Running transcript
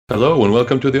Hello and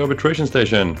welcome to the arbitration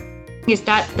station. Is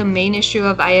that the main issue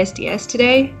of ISDS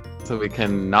today? So we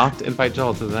can not invite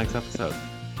Joel to the next episode.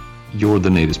 You're the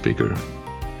native speaker.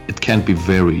 It can't be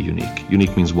very unique.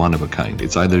 Unique means one of a kind.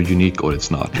 It's either unique or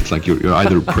it's not. It's like you're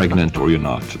either pregnant or you're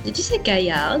not. Did you say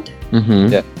Gaillard?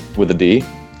 Mm-hmm. Yeah, with a D.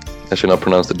 I should not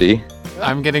pronounce the D.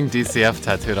 I'm getting DCF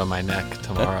tattooed on my neck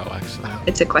tomorrow, actually.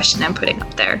 It's a question I'm putting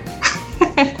up there.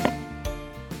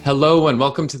 Hello and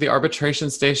welcome to the Arbitration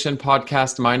Station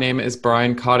podcast. My name is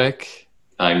Brian Kotick.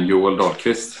 I'm Joel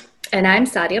Dahlqvist. And I'm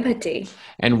Sadia Bhatti.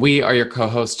 And we are your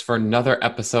co-hosts for another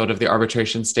episode of the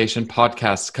Arbitration Station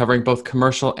podcast, covering both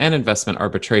commercial and investment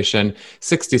arbitration,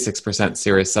 66%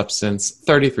 serious substance,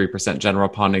 33% general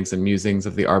pondings and musings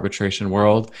of the arbitration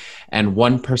world, and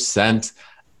 1%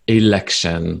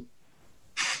 election.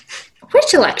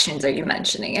 Which elections are you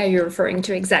mentioning? Are you referring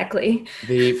to exactly?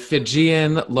 The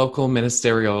Fijian local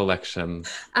ministerial election.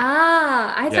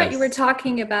 I Yes. thought you were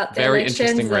talking about the Very elections.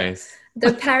 interesting race.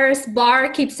 The Paris bar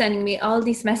keeps sending me all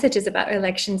these messages about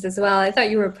elections as well. I thought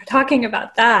you were talking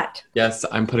about that. Yes,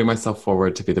 I'm putting myself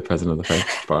forward to be the president of the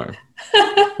French bar.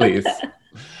 Please.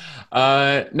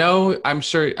 No, I'm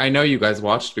sure, I know you guys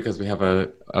watched because we have a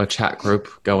chat group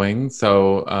going.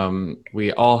 So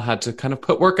we all had to kind of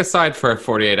put work aside for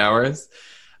 48 hours,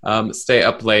 stay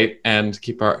up late and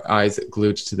keep our eyes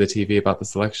glued to the TV about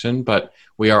this election. But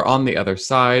we are on the other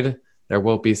side. There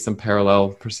will be some parallel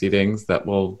proceedings that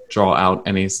will draw out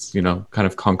any, kind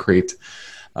of concrete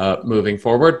moving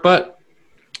forward. But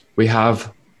we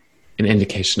have an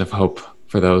indication of hope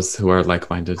for those who are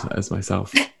like-minded as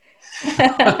myself.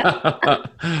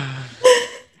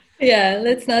 Yeah,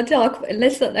 let's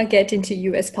not get into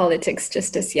US politics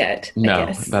just as yet.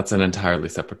 No, that's an entirely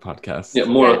separate podcast. Yeah,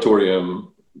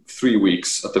 moratorium, 3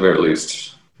 weeks at the very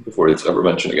least before it's ever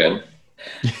mentioned again.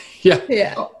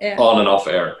 Yeah. On and off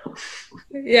air.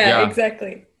 Yeah,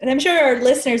 exactly. And I'm sure our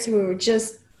listeners who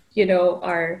just,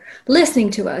 are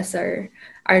listening to us are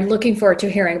looking forward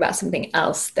to hearing about something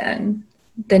else than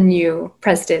the new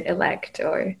president-elect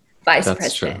or vice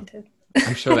president. True.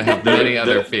 I'm sure they have many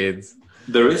other feeds.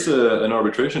 There is an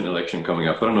arbitration election coming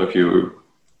up. I don't know if you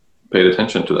paid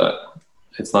attention to that.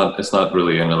 It's not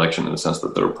really an election in the sense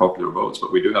that there are popular votes,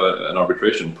 but we do have an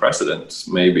arbitration precedent,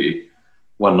 maybe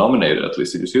one nominated at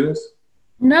least. Did you see this?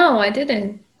 No, I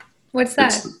didn't. What's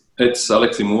that? It's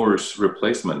Alexi Moore's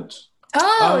replacement.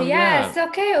 Oh yes, yeah.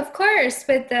 Okay, of course,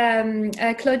 with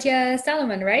Claudia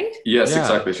Salomon, right? Yes, Yeah.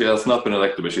 exactly. She has not been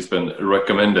elected, but she's been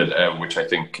recommended, which I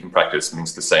think in practice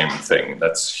means the same thing.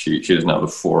 She is now the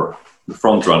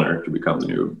front runner to become the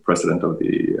new president of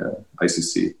the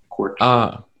ICC court.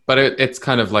 But it's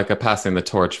kind of like a passing the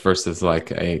torch versus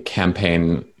like a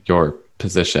campaign your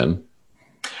position.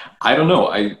 I don't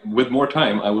know. With more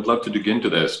time, I would love to dig into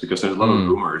this because there's a lot of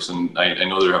rumors, and I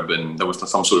know there was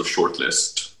some sort of short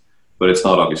list. But it's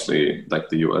not obviously like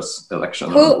the U.S.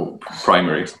 election or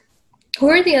primaries. Who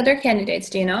are the other candidates?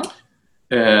 Do you know?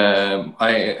 But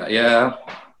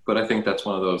I think that's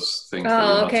one of those things.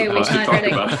 Oh, okay. We're not supposed to talk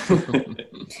about.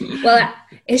 Well,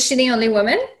 is she the only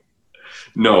woman?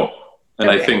 No,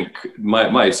 and Okay. I think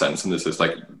my sense, and this is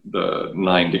like the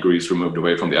 9 degrees removed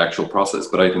away from the actual process,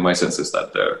 but I think my sense is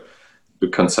that the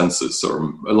consensus,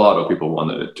 or a lot of people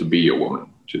wanted it to be a woman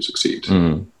to succeed.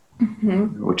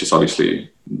 Mm-hmm. Which is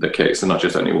obviously the case, and not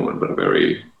just any woman, but a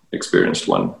very experienced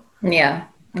one. Yeah,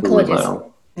 and Who will Claudia's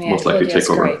now most likely take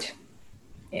over. great.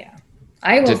 Yeah,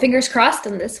 I will. Fingers crossed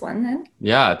on this one then.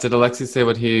 Yeah. Did Alexi say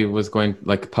what he was going,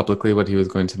 like publicly, what he was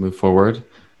going to move forward?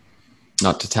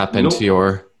 Not to tap into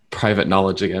your private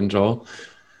knowledge again, Joel.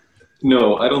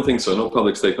 No, I don't think so. No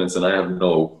public statements, and I have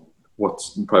no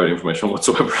private information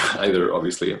whatsoever either,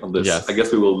 obviously, on this. Yes. I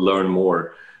guess we will learn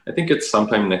more. I think it's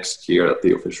sometime next year that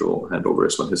the official handover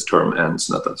is when his term ends,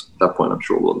 and at that point, I'm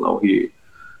sure we'll know. He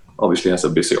obviously has a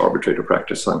busy arbitrator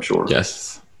practice, so I'm sure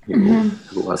Yes. he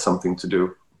will have something to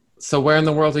do. So where in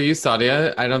the world are you,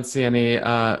 Sadia? I don't see any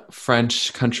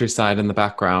French countryside in the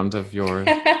background of your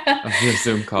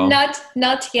Zoom call.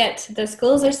 Not yet. The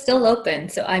schools are still open,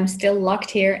 so I'm still locked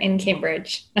here in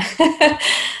Cambridge.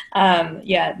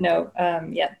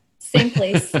 Same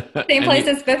place. Same place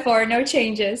as before, no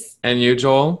changes. And you,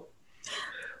 Joel?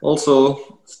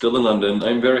 Also, still in London.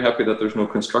 I'm very happy that there's no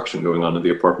construction going on in the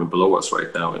apartment below us right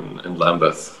now in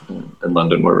Lambeth, in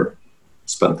London, where we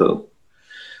spent the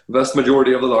vast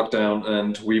majority of the lockdown.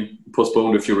 And we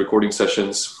postponed a few recording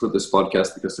sessions for this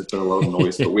podcast because there's been a lot of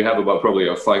noise. But we have about probably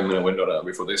a 5-minute window now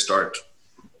before they start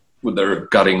with their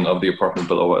gutting of the apartment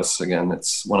below us. Again,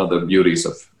 it's one of the beauties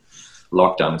of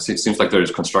lockdown. It seems like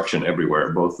there's construction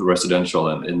everywhere, both residential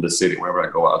and in the city. Wherever I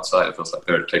go outside, it feels like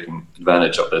they're taking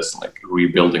advantage of this, like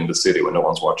rebuilding the city when no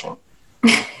one's watching.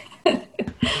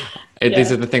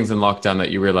 These are the things in lockdown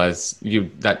that you realize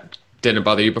that didn't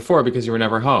bother you before because you were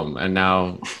never home. And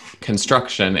now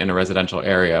construction in a residential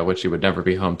area, which you would never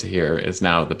be home to hear, is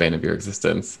now the bane of your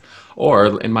existence.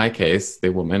 Or in my case, the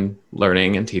woman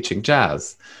learning and teaching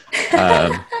jazz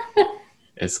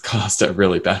has caused a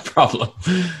really bad problem.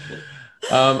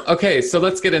 Okay, so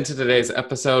let's get into today's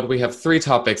episode. We have 3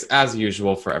 topics as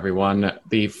usual for everyone.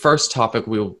 The first topic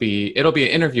it'll be an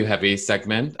interview-heavy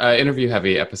segment,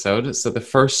 interview-heavy episode. So the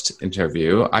first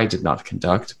interview I did not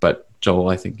conduct, but Joel,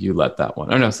 I think you led that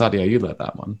one. Oh no, Sadia, you led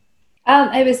that one.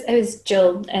 It was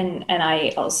Jill, and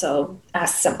I also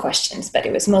asked some questions, but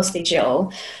it was mostly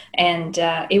Jill, and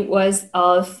it was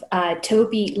of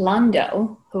Toby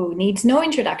Landau, who needs no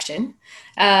introduction,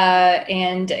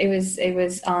 and it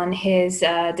was on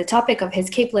the topic of his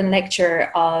Kaplan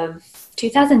Lecture of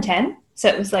 2010, so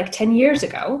it was like 10 years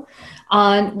ago,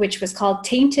 which was called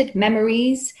Tainted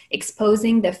Memories,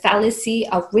 Exposing the Fallacy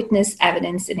of Witness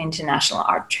Evidence in International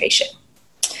Arbitration.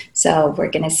 So we're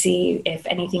going to see if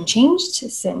anything changed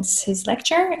since his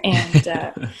lecture,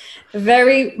 and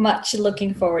very much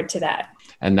looking forward to that.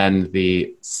 And then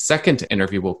the second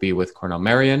interview will be with Cornel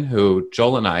Marian, who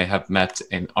Joel and I have met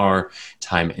in our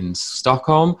time in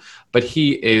Stockholm, but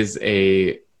he is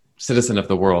a citizen of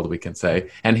the world, we can say,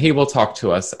 and he will talk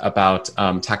to us about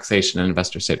taxation and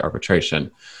investor-state arbitration.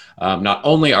 Not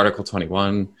only Article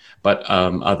 21, but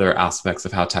other aspects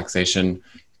of how taxation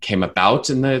came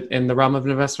about in the realm of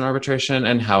investment arbitration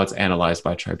and how it's analyzed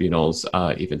by tribunals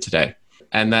even today.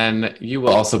 And then you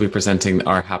will also be presenting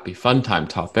our happy fun time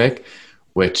topic,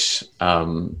 which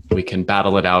we can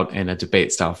battle it out in a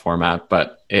debate style format,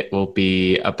 but it will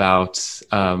be about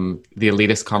the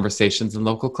elitist conversations in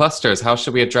local clusters. How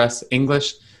should we address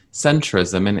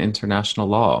English-centrism in international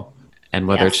law? And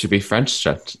whether it should be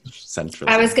French-centrism.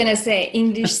 I was going to say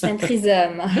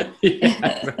English-centrism.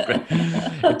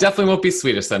 It definitely won't be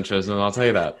Swedish-centrism, I'll tell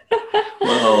you that.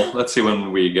 Well, let's see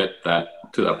when we get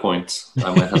to that point.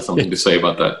 I might have something to say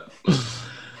about that.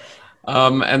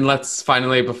 And let's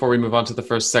finally, before we move on to the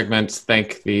first segment,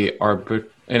 thank the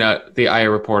IA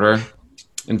reporter,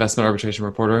 investment arbitration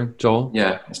reporter, Joel.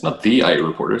 Yeah, it's not the IA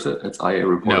reporter, is it? It's IA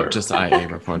reporter. No, just IA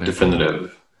reporter.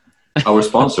 Definitive. Our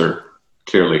sponsor,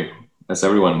 clearly, as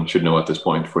everyone should know at this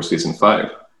point, for season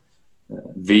 5.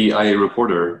 The IA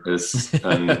Reporter is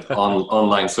an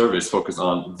online service focused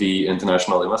on the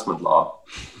international investment law,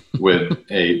 with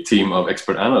a team of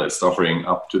expert analysts offering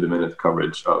up-to-the-minute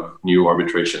coverage of new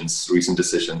arbitrations, recent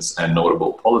decisions, and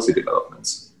notable policy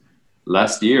developments.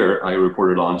 Last year, IA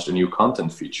Reporter launched a new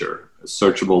content feature, a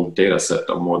searchable data set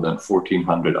of more than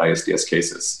 1,400 ISDS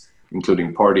cases,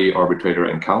 including party, arbitrator,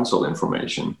 and counsel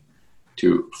information,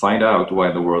 to find out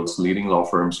why the world's leading law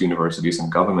firms, universities,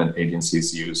 and government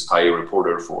agencies use IA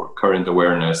Reporter for current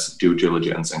awareness, due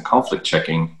diligence, and conflict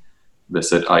checking.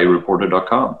 Visit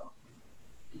iareporter.com.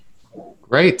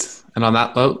 Great. And on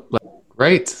that note,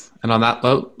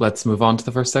 let's move on to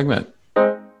the first segment.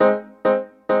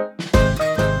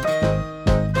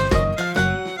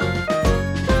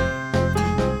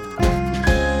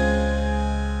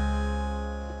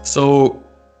 So,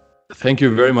 thank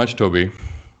you very much, Toby,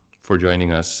 for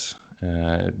joining us,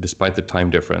 despite the time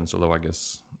difference, although I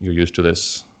guess you're used to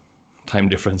this time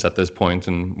difference at this point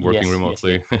and working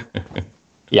remotely.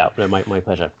 Yes. Yeah, my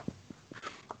pleasure.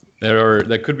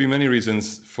 There could be many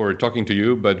reasons for talking to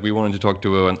you, but we wanted to talk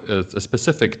to a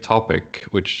specific topic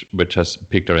which has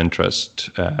piqued our interest.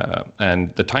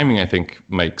 And the timing, I think,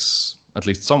 makes at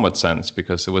least somewhat sense,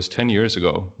 because it was 10 years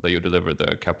ago that you delivered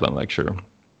the Kaplan Lecture.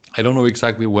 I don't know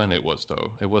exactly when it was,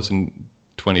 though. It was in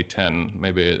 2010.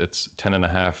 Maybe it's 10 and a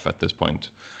half at this point.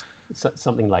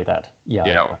 Something like that.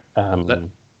 Yeah.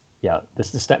 Yeah.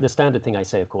 The standard thing I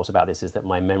say, of course, about this is that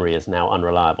my memory is now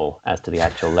unreliable as to the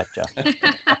actual lecture.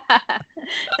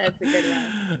 That's a good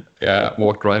one. Yeah,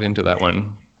 walked right into that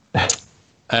one.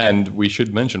 And we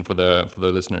should mention for the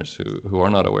listeners who are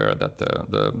not aware that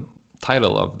the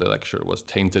title of the lecture was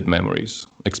Tainted Memories,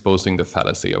 Exposing the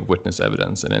Fallacy of Witness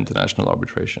Evidence in International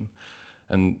Arbitration.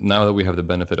 And now that we have the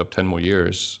benefit of 10 more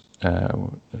years, I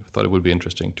thought it would be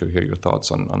interesting to hear your thoughts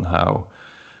on how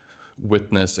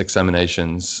witness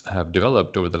examinations have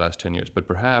developed over the last 10 years. But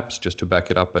perhaps just to back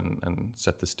it up and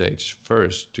set the stage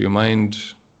first, do you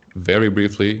mind very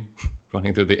briefly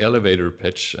running through the elevator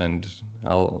pitch? And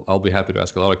I'll be happy to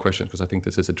ask a lot of questions, because I think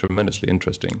this is a tremendously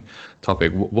interesting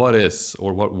topic. What is,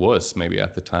 or what was maybe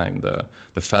at the time,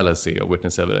 the fallacy of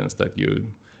witness evidence that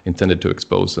you intended to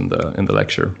expose in the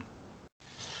lecture?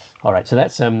 All right, so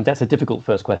that's a difficult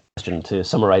first question to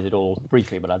summarize it all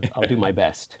briefly, but I'll do my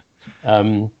best.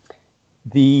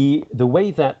 The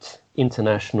way that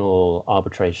international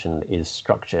arbitration is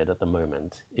structured at the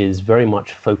moment is very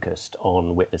much focused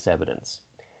on witness evidence.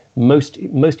 In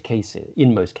most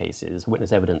cases,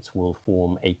 witness evidence will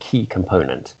form a key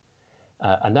component.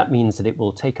 And that means that it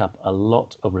will take up a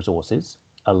lot of resources,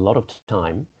 a lot of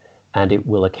time, and it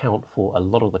will account for a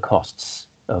lot of the costs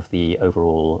of the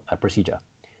overall procedure.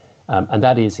 And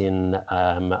that is in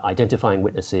identifying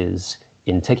witnesses,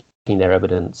 in taking their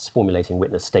evidence, formulating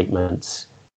witness statements,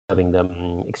 having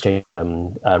them exchange,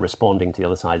 responding to the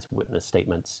other side's witness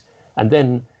statements. And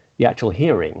then the actual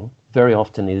hearing very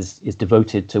often is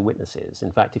devoted to witnesses.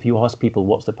 In fact, if you ask people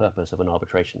what's the purpose of an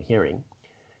arbitration hearing,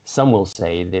 some will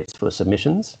say that it's for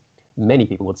submissions. Many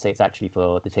people would say it's actually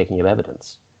for the taking of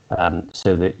evidence,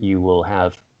 so that you will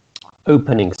have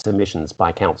opening submissions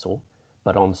by counsel,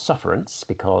 but on sufferance,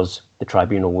 because the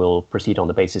tribunal will proceed on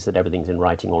the basis that everything's in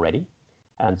writing already.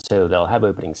 And so they'll have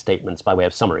opening statements by way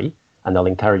of summary, and they'll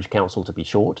encourage counsel to be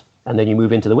short, and then you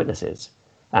move into the witnesses.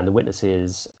 And the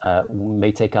witnesses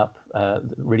may take up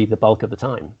really the bulk of the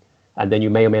time. And then you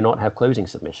may or may not have closing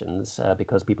submissions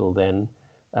because people then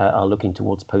are looking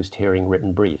towards post-hearing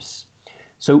written briefs.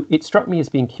 So it struck me as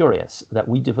being curious that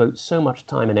we devote so much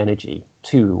time and energy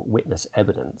to witness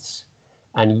evidence,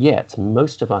 and yet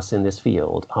most of us in this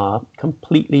field are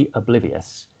completely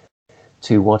oblivious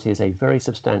to what is a very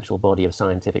substantial body of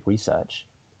scientific research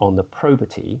on the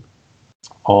probity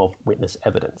of witness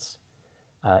evidence.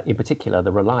 In particular,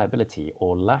 the reliability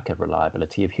or lack of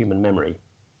reliability of human memory.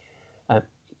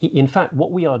 In fact,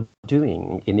 what we are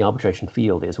doing in the arbitration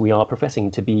field is we are professing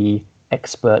to be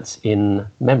experts in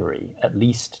memory, at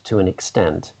least to an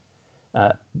extent.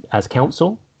 As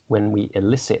counsel, when we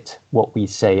elicit what we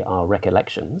say are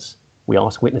recollections, we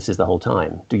ask witnesses the whole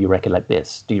time, do you recollect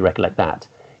this? Do you recollect that?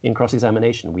 In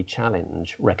cross-examination, we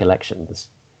challenge recollections.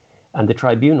 And the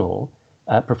tribunal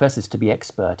professes to be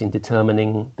expert in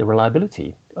determining the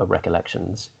reliability of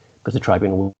recollections, because the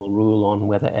tribunal will rule on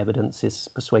whether evidence is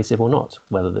persuasive or not,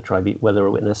 whether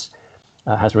a witness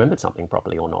has remembered something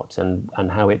properly or not,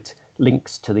 and how it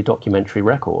links to the documentary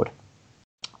record.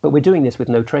 But we're doing this with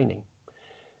no training.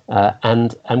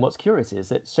 And what's curious is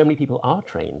that so many people are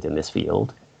trained in this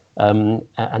field, and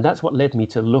that's what led me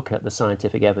to look at the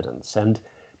scientific evidence. And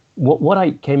what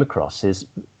I came across is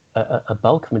a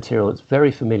bulk of material that's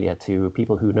very familiar to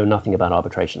people who know nothing about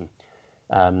arbitration.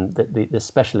 The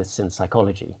specialists in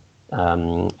psychology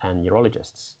and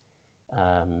neurologists,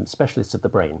 specialists of the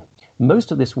brain.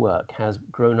 Most of this work has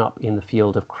grown up in the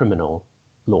field of criminal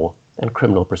law and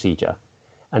criminal procedure.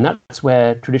 And that's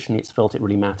where traditionally it's felt it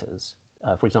really matters.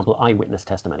 For example, eyewitness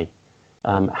testimony.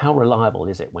 How reliable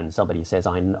is it when somebody says,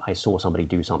 I saw somebody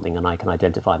do something and I can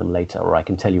identify them later, or I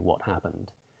can tell you what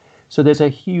happened? So there's a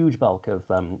huge bulk of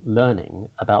learning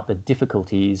about the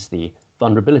difficulties, the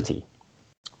vulnerability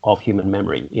of human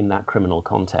memory in that criminal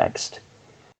context.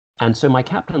 And so my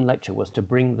Kaplan lecture was to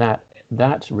bring that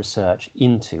research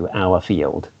into our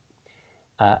field.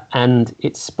 And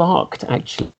it sparked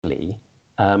actually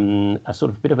a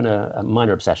sort of bit of a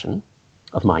minor obsession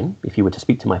of mine. If you were to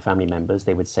speak to my family members,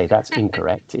 they would say that's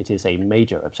incorrect. It is a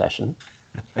major obsession.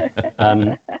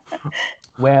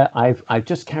 Where I've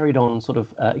just carried on sort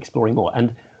of exploring more.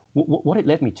 And what it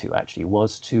led me to actually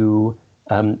was to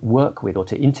work with, or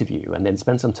to interview and then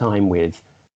spend some time with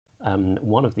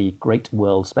one of the great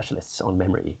world specialists on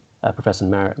memory, Professor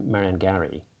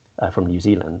Marian from New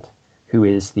Zealand, who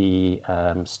is the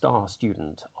star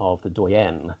student of the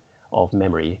doyenne of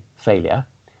memory failure.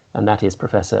 And that is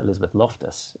Professor Elizabeth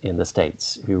Loftus in the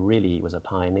States, who really was a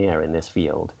pioneer in this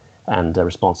field and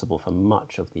responsible for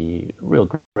much of the real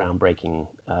groundbreaking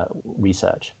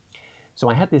research. So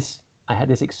I had this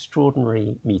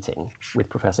extraordinary meeting with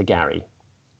Professor Gary,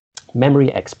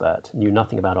 memory expert, knew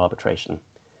nothing about arbitration.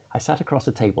 I sat across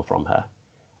the table from her,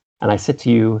 and I said to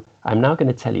you, I'm now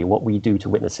going to tell you what we do to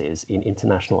witnesses in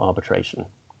international arbitration.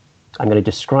 I'm going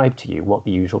to describe to you what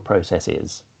the usual process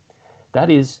is. That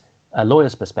is a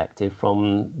lawyer's perspective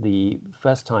from the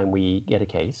first time we get a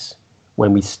case,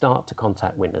 when we start to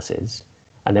contact witnesses,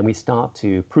 and then we start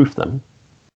to proof them,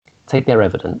 take their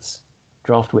evidence,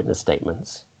 draft witness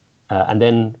statements, and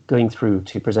then going through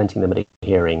to presenting them at a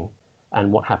hearing,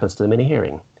 and what happens to them in a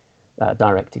hearing.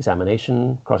 Direct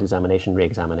examination, cross-examination,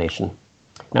 re-examination.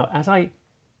 Now, as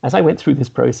I went through this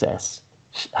process,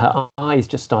 her eyes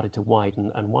just started to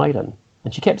widen and widen,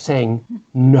 and she kept saying,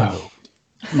 no,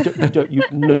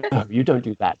 you don't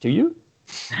do that, do you?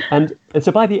 And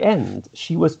so by the end,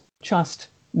 she was just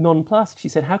nonplussed. She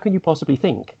said, how can you possibly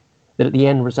think that at the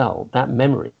end result, that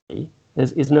memory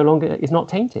is not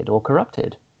tainted or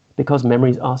corrupted? Because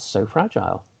memories are so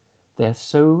fragile. They're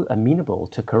so amenable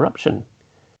to corruption.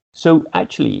 So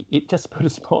actually, it just put a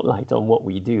spotlight on what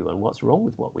we do and what's wrong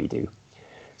with what we do.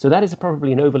 So that is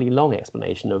probably an overly long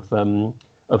explanation of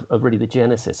really the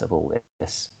genesis of all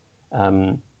this.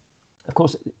 Of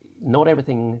course, not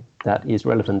everything that is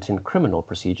relevant in criminal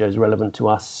procedure is relevant to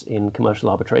us in commercial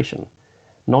arbitration.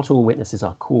 Not all witnesses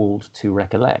are called to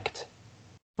recollect.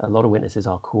 A lot of witnesses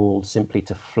are called simply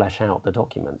to flesh out the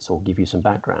documents or give you some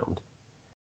background.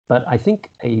 But I think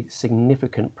a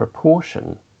significant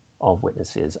proportion of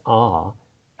witnesses are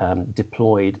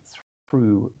deployed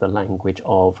through the language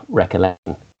of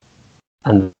recollection.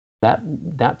 And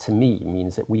that to me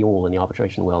means that we all in the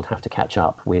arbitration world have to catch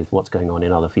up with what's going on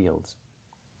in other fields.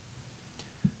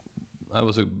 That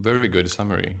was a very good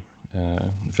summary.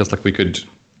 It feels like we could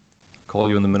call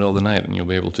you in the middle of the night and you'll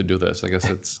be able to do this. I guess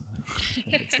it's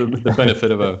the benefit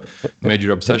of a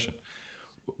major obsession.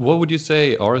 What would you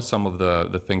say are some of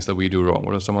the things that we do wrong?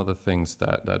 What are some of the things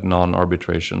that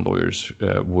non-arbitration lawyers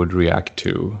would react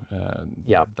to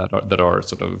that are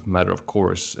sort of matter of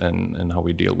course in how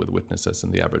we deal with witnesses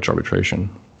in the average arbitration?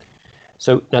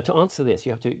 So now to answer this,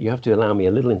 you have to allow me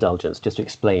a little indulgence just to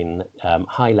explain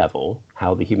high level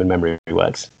how the human memory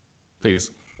works.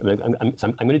 Please. I'm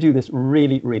going to do this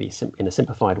really in a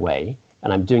simplified way,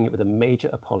 and I'm doing it with a major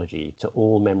apology to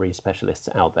all memory specialists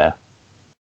out there.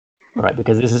 All right,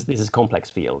 because this is a complex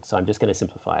field, so I'm just going to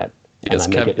simplify it. Yes,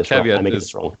 and I make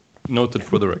it wrong. Noted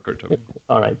for the record, Toby.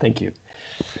 All right, thank you.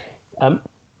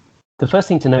 The first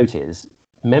thing to note is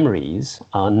memories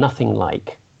are nothing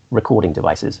like recording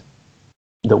devices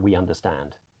that we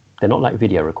understand. They're not like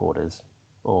video recorders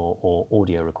or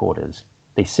audio recorders.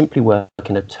 They simply work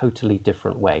in a totally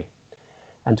different way.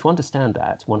 And to understand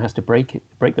that, one has to break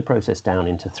the process down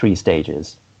into 3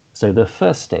 stages. So the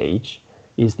first stage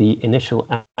is the initial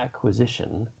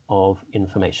acquisition of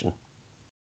information.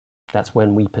 That's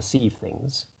when we perceive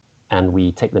things and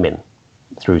we take them in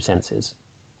through senses.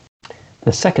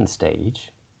 The second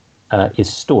stage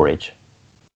is storage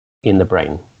in the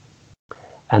brain.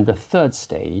 And the third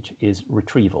stage is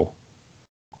retrieval.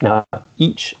 Now,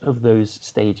 each of those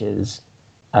stages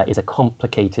is a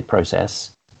complicated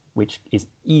process which is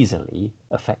easily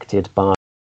affected by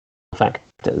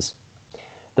factors.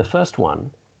 The first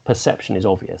one, perception, is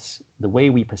obvious. The way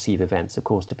we perceive events, of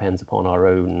course, depends upon our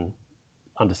own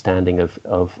understanding of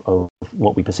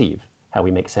what we perceive, how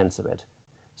we make sense of it.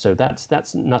 So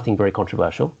that's nothing very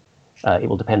controversial. It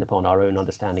will depend upon our own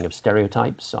understanding of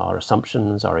stereotypes, our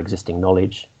assumptions, our existing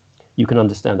knowledge. You can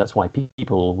understand that's why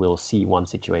people will see one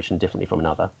situation differently from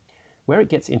another. Where it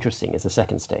gets interesting is the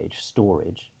second stage,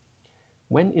 storage.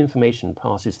 When information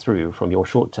passes through from your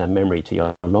short-term memory to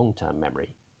your long-term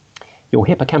memory, your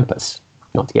hippocampus,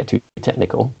 not to get too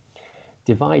technical,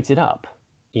 divides it up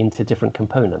into different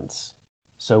components.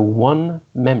 So one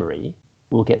memory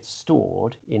will get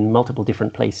stored in multiple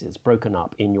different places, broken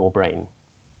up in your brain.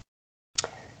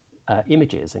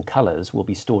 Images and colors will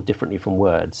be stored differently from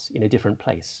words in a different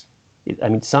place.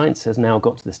 Science has now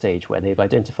got to the stage where they've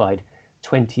identified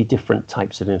 20 different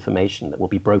types of information that will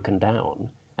be broken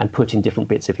down and put in different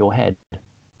bits of your head.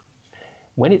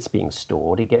 When it's being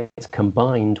stored, it gets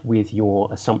combined with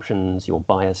your assumptions, your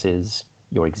biases,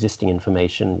 your existing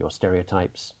information, your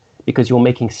stereotypes, because you're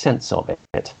making sense of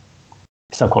it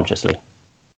subconsciously.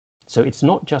 So it's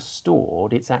not just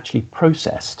stored, it's actually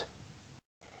processed.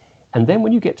 And then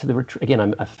when you get to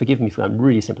the forgive me if I'm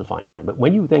really simplifying, but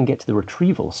when you then get to the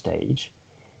retrieval stage,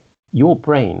 your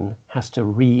brain has to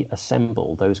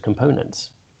reassemble those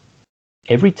components.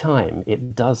 Every time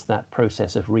it does that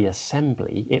process of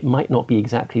reassembly, it might not be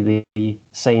exactly the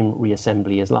same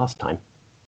reassembly as last time.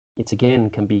 It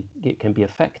can be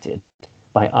affected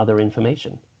by other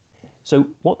information. So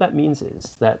what that means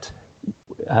is that,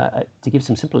 to give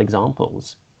some simple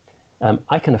examples,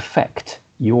 I can affect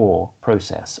your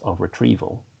process of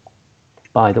retrieval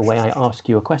by the way I ask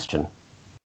you a question.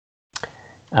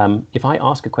 If I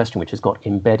ask a question which has got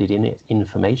embedded in it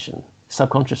information,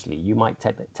 subconsciously you might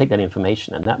take that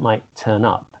information and that might turn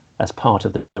up as part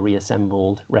of the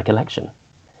reassembled recollection.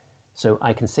 So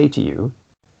I can say to you,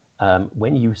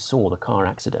 when you saw the car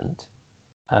accident,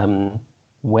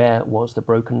 where was the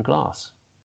broken glass?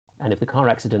 And if the car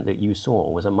accident that you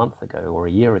saw was a month ago or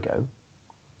a year ago,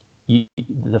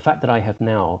 the fact that I have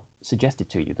now suggested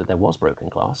to you that there was broken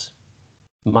glass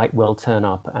might well turn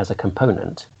up as a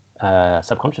component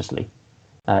subconsciously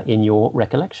in your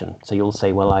recollection. So you'll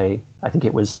say, well, I think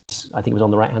it was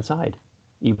on the right-hand side,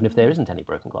 even if there isn't any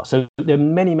broken glass. So there are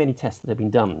many tests that have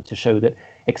been done to show that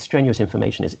extraneous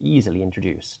information is easily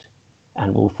introduced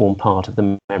and will form part of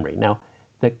the memory. Now,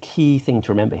 the key thing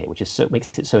to remember here, which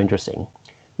makes it so interesting,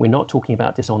 we're not talking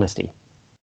about dishonesty.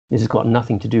 This has got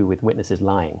nothing to do with witnesses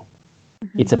lying.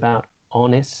 It's about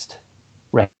honest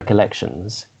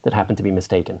recollections that happen to be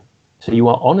mistaken. So you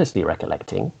are honestly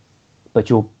recollecting, but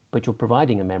you're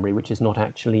providing a memory which is not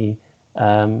actually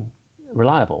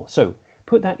reliable. So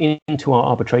put that into our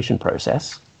arbitration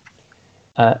process.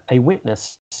 A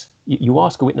witness, you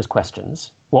ask a witness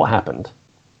questions. What happened?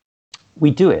 We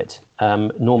do it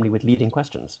normally with leading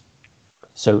questions.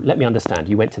 So let me understand.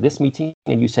 You went to this meeting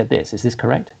and you said this. Is this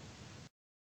correct?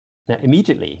 Now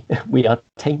immediately we are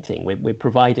tainting. We're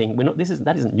providing. We're not.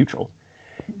 That isn't neutral.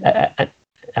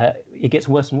 It gets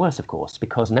worse and worse, of course,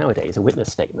 because nowadays a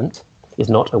witness statement is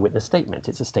not a witness statement.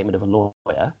 It's a statement of a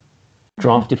lawyer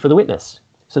drafted for the witness.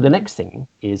 So the next thing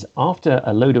is, after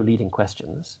a load of leading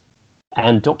questions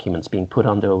and documents being put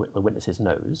under the witness's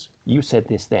nose, you said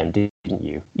this then, didn't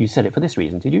you? You said it for this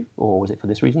reason, did you? Or was it for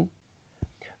this reason?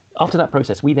 After that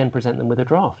process, we then present them with a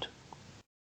draft.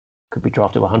 Could be a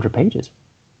draft of 100 pages.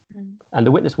 And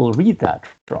the witness will read that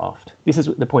draft. This is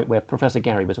the point where Professor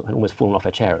Gary was almost fallen off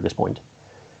her chair at this point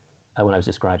when I was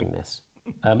describing this.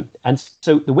 And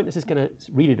so the witness is going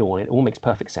to read it all makes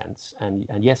perfect sense.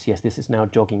 And yes, this is now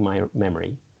jogging my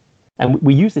memory. And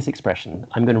we use this expression,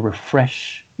 I'm going to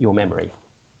refresh your memory.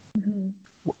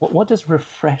 What does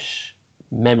refresh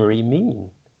memory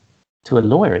mean? To a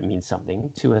lawyer, it means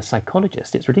something. To a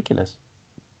psychologist, it's ridiculous.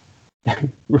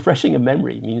 Refreshing a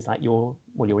memory means that you're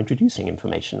introducing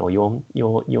information, or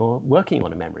you're working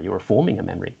on a memory, you're reforming a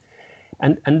memory.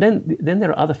 And then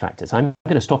there are other factors. I'm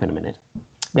going to stop in a minute.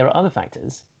 There are other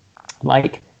factors,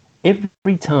 like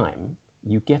every time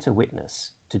you get a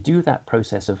witness to do that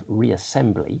process of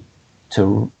reassembly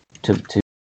to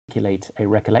calculate a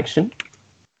recollection,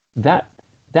 that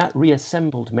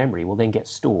reassembled memory will then get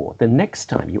stored. The next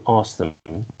time you ask them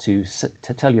to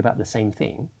tell you about the same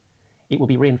thing, it will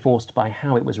be reinforced by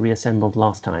how it was reassembled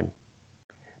last time.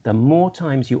 The more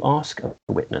times you ask a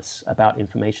witness about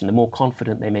information, the more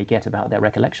confident they may get about their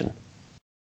recollection.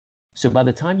 So by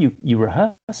the time you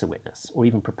rehearse a witness or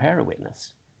even prepare a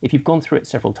witness, if you've gone through it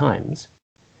several times,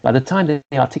 by the time they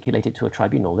articulate it to a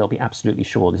tribunal, they'll be absolutely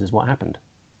sure this is what happened.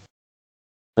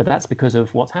 But that's because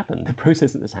of what's happened, the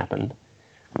process that has happened.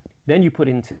 Then you put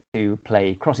into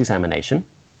play cross-examination,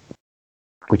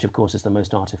 which of course is the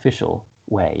most artificial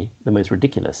way, the most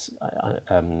ridiculous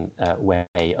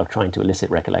way of trying to elicit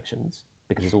recollections,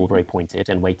 because it's all very pointed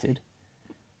and weighted.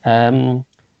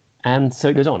 And so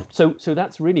it goes on. So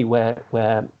that's really where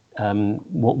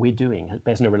what we're doing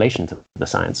bears no relation to the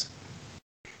science.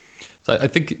 So I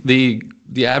think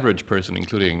the average person,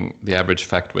 including the average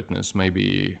fact witness, may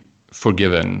be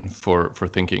forgiven for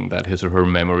thinking that his or her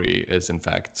memory is in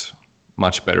fact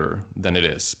much better than it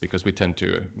is, because we tend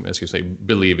to, as you say,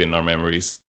 believe in our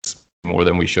memories more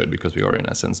than we should, because we are in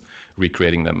essence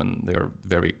recreating them, and they are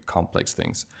very complex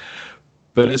things.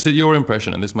 But is it your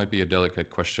impression, and this might be a delicate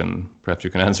question, perhaps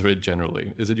you can answer it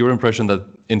generally, is it your impression that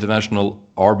international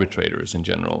arbitrators in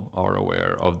general are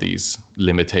aware of these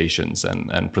limitations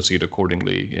and proceed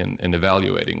accordingly in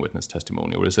evaluating witness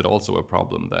testimony? Or is it also a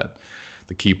problem that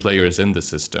the key players in the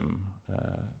system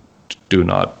do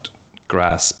not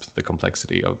grasp the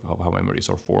complexity of how memories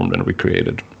are formed and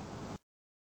recreated?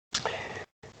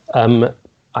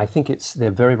 I think there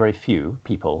are very, very few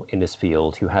people in this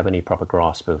field who have any proper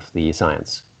grasp of the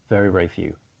science. Very, very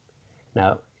few.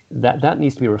 Now, that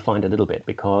needs to be refined a little bit,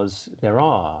 because there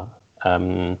are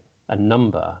a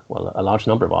large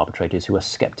number of arbitrators who are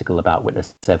skeptical about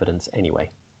witness evidence anyway.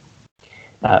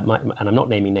 And I'm not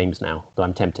naming names now, though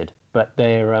I'm tempted. But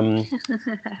there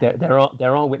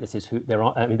are witnesses there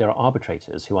are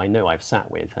arbitrators who I know I've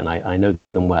sat with, and I know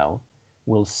them well.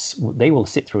 They will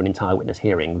sit through an entire witness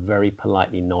hearing very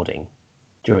politely nodding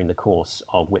during the course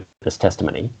of witness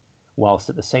testimony, whilst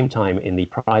at the same time in the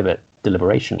private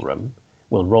deliberation room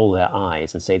will roll their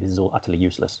eyes and say this is all utterly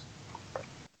useless.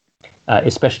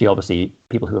 Especially, obviously,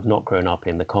 people who have not grown up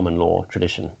in the common law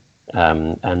tradition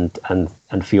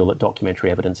and feel that documentary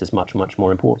evidence is much, much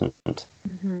more important.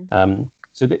 Mm-hmm.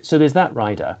 So there's that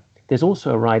rider. There's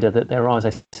also a rider that there are, as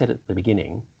I said at the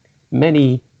beginning,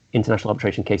 many international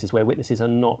arbitration cases where witnesses are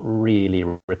not really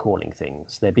recalling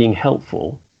things. They're being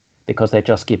helpful because they're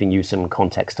just giving you some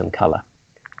context and color.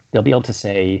 They'll be able to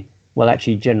say, well,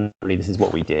 actually, generally, this is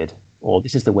what we did, or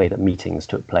this is the way that meetings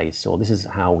took place, or this is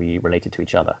how we related to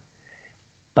each other.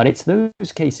 But it's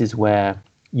those cases where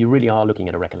you really are looking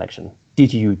at a recollection.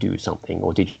 Did you do something,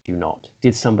 or did you not?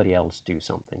 Did somebody else do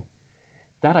something?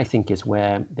 That, I think, is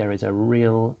where there is a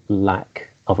real lack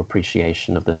of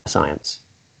appreciation of the science.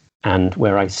 And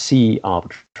where I see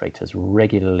arbitrators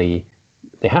regularly,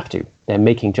 they're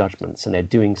making judgments, and they're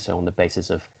doing so on the basis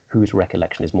of whose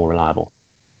recollection is more reliable.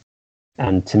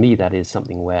 And to me, that is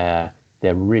something where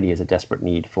there really is a desperate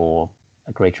need for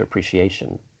a greater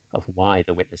appreciation of why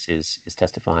the witness is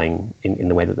testifying in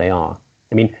the way that they are.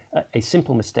 I mean, a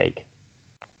simple mistake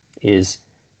is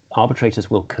arbitrators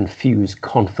will confuse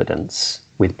confidence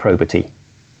with probity.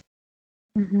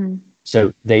 Mm-hmm.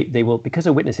 So they will, because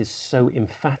a witness is so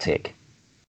emphatic,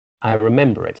 I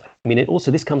remember it. I mean,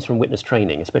 this comes from witness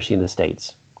training, especially in the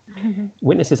States. Mm-hmm.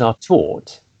 Witnesses are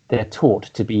they're taught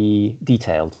to be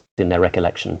detailed in their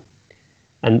recollection.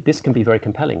 And this can be very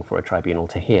compelling for a tribunal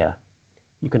to hear.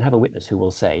 You can have a witness who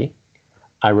will say,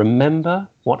 I remember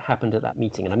what happened at that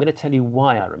meeting, and I'm going to tell you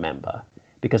why I remember.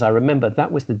 Because I remember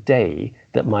that was the day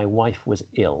that my wife was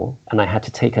ill, and I had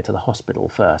to take her to the hospital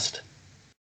first.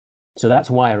 So that's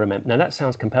why I remember. Now that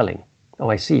sounds compelling. Oh,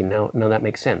 I see. Now that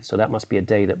makes sense. So that must be a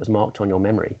day that was marked on your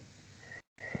memory.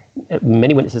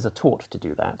 Many witnesses are taught to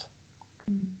do that.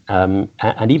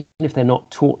 And even if they're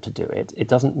not taught to do it, it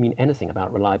doesn't mean anything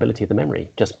about reliability of the memory.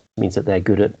 It just means that they're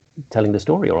good at telling the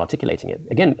story or articulating it.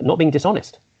 Again, not being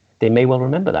dishonest. They may well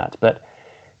remember that, but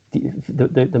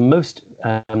the most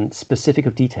specific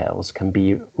of details can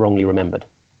be wrongly remembered.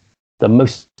 The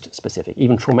most specific,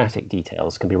 even traumatic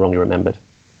details can be wrongly remembered.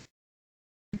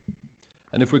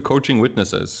 And if we're coaching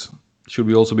witnesses, should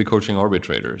we also be coaching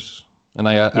arbitrators? And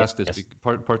I ask this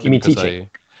partly because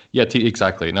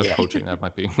exactly. Not coaching. That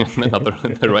might be another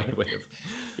the right way of.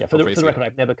 Yeah, for the record,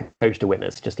 I've never coached a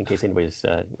witness, just in case anybody's.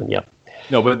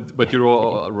 No, but you're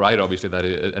all right. Obviously, that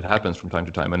it happens from time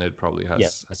to time, and it probably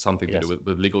has something to do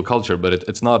with legal culture. But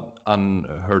it's not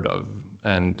unheard of,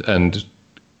 and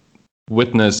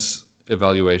witness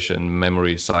evaluation,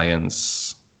 memory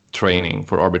science training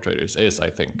for arbitrators is, I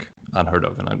think, unheard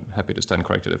of, and I'm happy to stand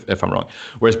corrected if I'm wrong.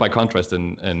 Whereas, by contrast,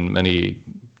 in many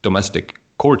domestic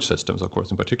court systems, of course,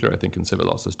 in particular, I think in civil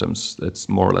law systems, it's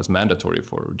more or less mandatory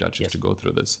for judges to go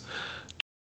through this.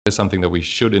 It's something that we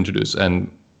should introduce,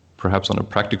 and perhaps on a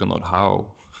practical note,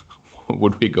 how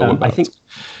would we go about? I think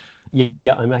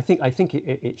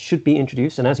it should be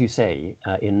introduced, and as you say,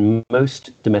 in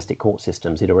most domestic court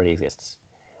systems, it already exists,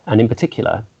 and in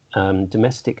particular,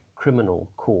 domestic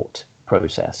criminal court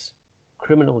process.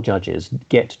 Criminal judges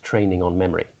get training on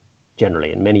memory,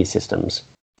 generally, in many systems.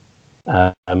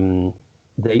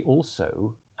 They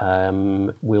also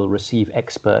will receive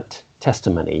expert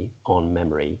testimony on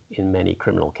memory in many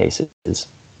criminal cases.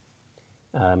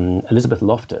 Elizabeth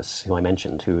Loftus, who I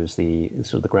mentioned, who is the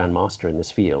sort of the Grand Master in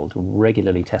this field,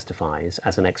 regularly testifies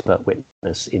as an expert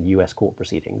witness in US court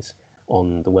proceedings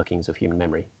on the workings of human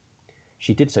memory.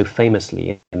 She did so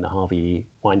famously in the Harvey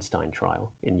Weinstein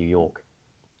trial in New York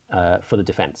for the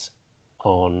defense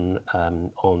on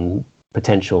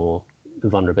potential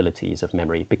vulnerabilities of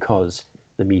memory, because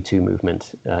the Me Too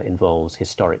movement involves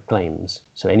historic claims.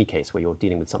 So any case where you're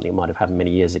dealing with something that might have happened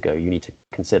many years ago, you need to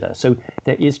consider. So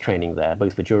there is training there,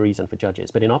 both for juries and for judges.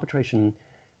 But in arbitration,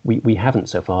 we haven't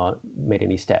so far made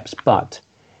any steps. But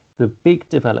the big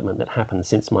development that happened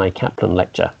since my Kaplan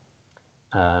lecture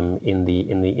in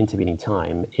the intervening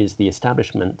time is the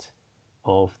establishment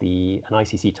of an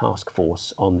ICC task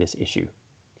force on this issue.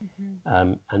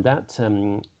 Mm-hmm. And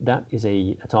that is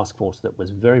a task force that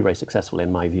was very, very successful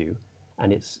in my view,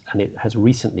 and it has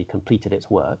recently completed its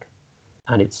work,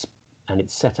 and it's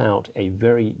set out a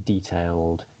very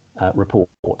detailed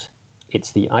report.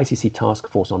 It's the ICC task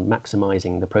force on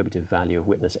maximizing the probative value of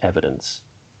witness evidence.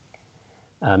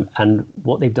 And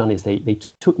what they've done is they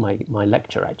took my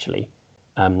lecture, actually,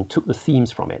 took the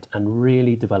themes from it and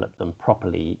really developed them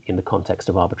properly in the context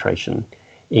of arbitration,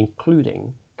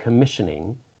 including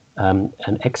commissioning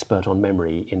an expert on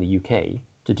memory in the UK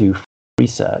to do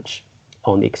research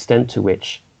on the extent to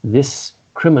which this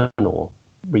criminal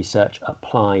research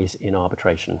applies in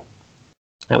arbitration.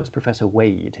 That was Professor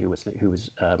Wade who was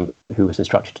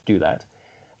instructed to do that,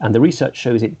 and the research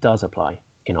shows it does apply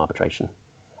in arbitration.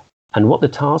 And what the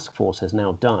task force has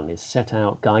now done is set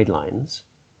out guidelines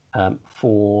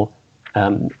for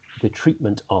the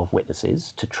treatment of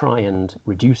witnesses to try and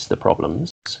reduce the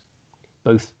problems,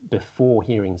 both before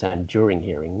hearings and during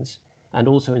hearings, and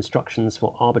also instructions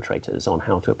for arbitrators on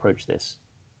how to approach this.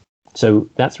 So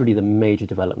that's really the major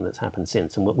development that's happened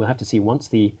since. And we'll have to see, once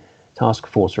the task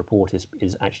force report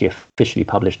is actually officially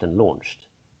published and launched,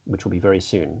 which will be very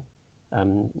soon,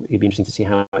 it'd be interesting to see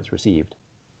how it's received.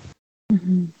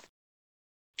 Mm-hmm.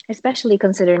 Especially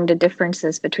considering the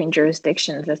differences between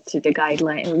jurisdictions as to the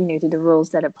guideline, to the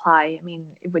rules that apply. I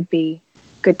mean, it would be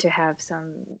good to have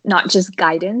some, not just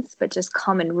guidance, but just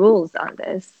common rules on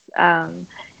this. And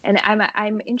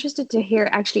I'm interested to hear,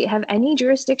 actually, have any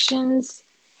jurisdictions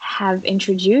have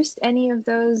introduced any of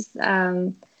those,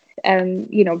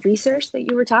 research that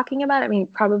you were talking about? I mean,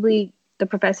 probably the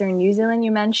professor in New Zealand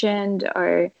you mentioned,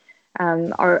 or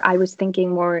Or I was thinking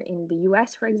more in the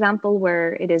US, for example,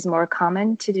 where it is more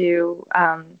common to do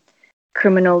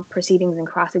criminal proceedings and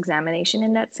cross-examination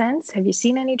in that sense. Have you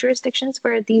seen any jurisdictions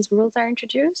where these rules are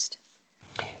introduced?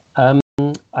 I'm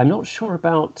not sure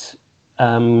about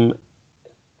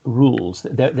rules.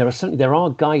 There are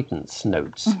guidance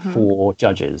notes for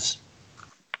judges.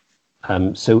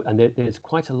 There's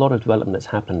quite a lot of development that's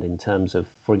happened in terms of,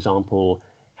 for example,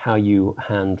 how you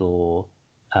handle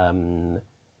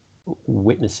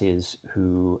witnesses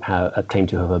who claim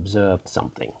to have observed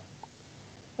something,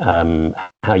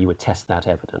 how you would test that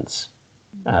evidence.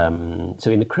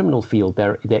 So in the criminal field,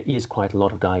 there is quite a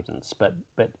lot of guidance, but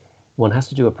one has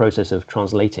to do a process of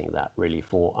translating that really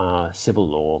for our civil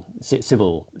law,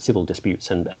 civil disputes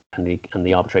and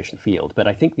the arbitration field. But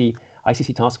I think the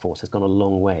ICC task force has gone a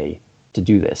long way to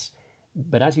do this.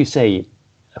 But as you say,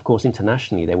 of course,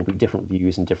 internationally, there will be different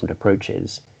views and different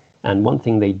approaches. And one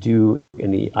thing they do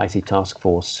in the ICC task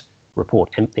force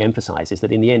report, they emphasize, is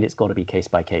that in the end, it's got to be case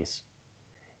by case,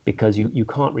 because you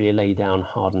can't really lay down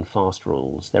hard and fast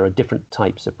rules. There are different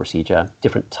types of procedure,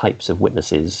 different types of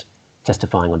witnesses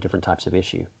testifying on different types of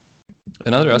issue.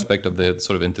 Another aspect of the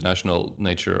sort of international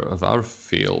nature of our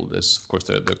field is, of course,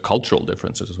 the cultural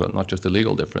differences as well, not just the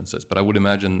legal differences. But I would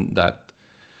imagine that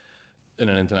in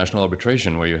an international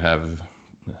arbitration where you have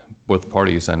both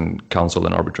parties and counsel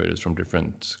and arbitrators from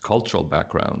different cultural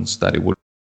backgrounds, that it would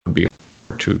be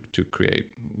to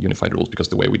create unified rules, because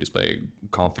the way we display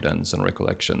confidence and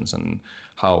recollections and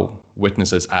how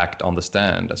witnesses act on the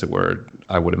stand, as it were,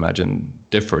 I would imagine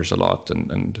differs a lot.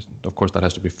 And of course, that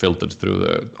has to be filtered through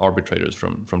the arbitrators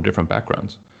from different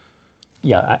backgrounds.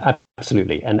 Yeah,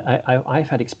 absolutely. And I've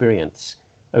had experience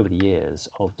over the years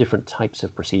of different types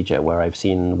of procedure where I've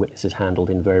seen witnesses handled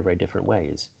in very, very different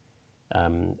ways.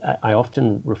 I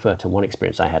often refer to one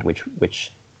experience I had,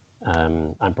 which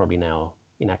I'm probably now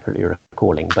inaccurately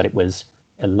recalling, but it was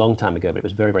a long time ago, but it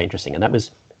was very, very interesting. And that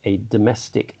was a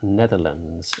domestic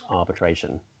Netherlands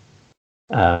arbitration.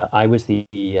 I was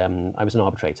an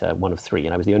arbitrator, one of three,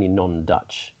 and I was the only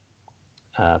non-Dutch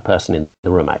person in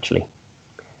the room, actually.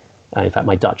 In fact,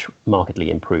 my Dutch markedly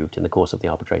improved in the course of the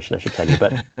arbitration, I should tell you.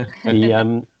 But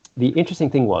the interesting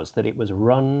thing was that it was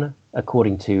run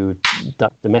according to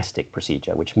domestic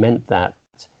procedure, which meant that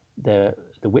the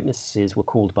witnesses were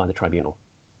called by the tribunal.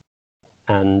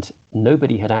 And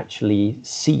nobody had actually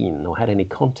seen or had any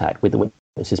contact with the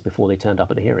witnesses before they turned up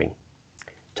at the hearing.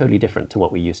 Totally different to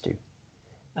what we used to.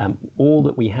 All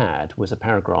that we had was a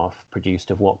paragraph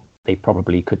produced of what they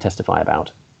probably could testify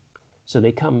about. So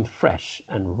they come fresh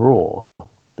and raw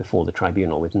before the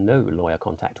tribunal with no lawyer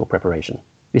contact or preparation.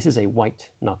 This is a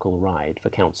white knuckle ride for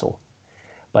counsel,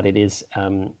 but it is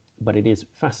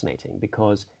fascinating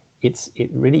because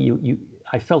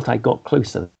I felt I got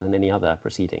closer than any other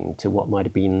proceeding to what might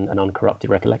have been an uncorrupted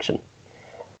recollection.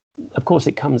 Of course,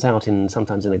 it comes out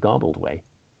sometimes in a garbled way.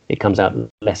 It comes out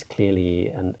less clearly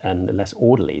and less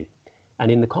orderly.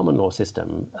 And in the common law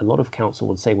system, a lot of counsel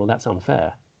would say, well, that's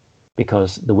unfair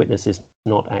because the witness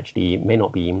may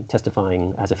not be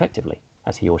testifying as effectively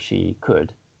as he or she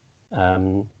could,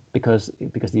 because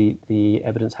the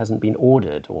evidence hasn't been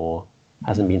ordered or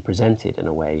hasn't been presented in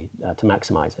a way to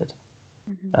maximize it.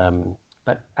 Mm-hmm.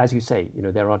 But as you say,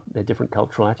 there are different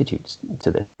cultural attitudes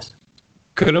to this.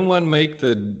 Couldn't one make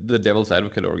the devil's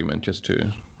advocate argument, just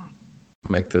to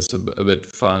make this a bit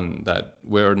fun, that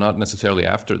we're not necessarily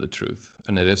after the truth,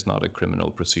 and it is not a criminal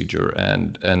procedure,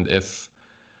 and if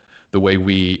the way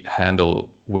we handle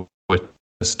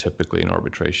witness typically in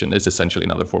arbitration is essentially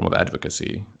another form of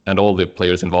advocacy, and all the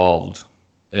players involved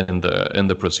in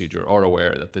the procedure are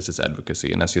aware that this is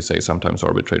advocacy, and as you say, sometimes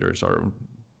arbitrators are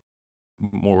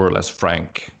more or less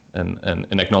frank in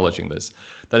acknowledging this,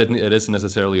 that it isn't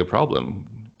necessarily a problem.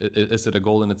 Is it a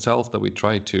goal in itself that we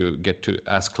try to get to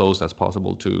as close as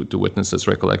possible to witnesses'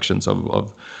 recollections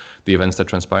of the events that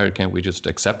transpired? Can't we just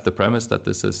accept the premise that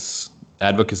this is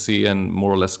advocacy and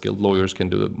more or less skilled lawyers can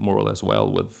do it more or less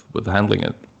well with handling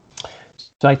it?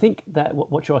 So I think that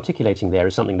what you're articulating there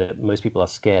is something that most people are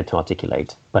scared to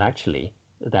articulate, but actually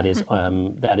that is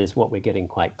what we're getting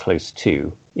quite close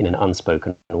to in an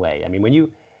unspoken way. I mean, when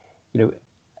you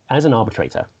as an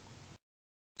arbitrator,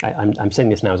 I'm saying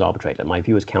this now as arbitrator, my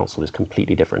view as counsel is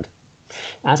completely different.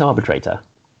 As arbitrator,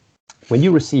 when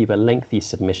you receive a lengthy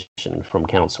submission from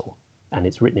counsel and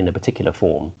it's written in a particular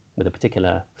form with a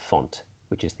particular font,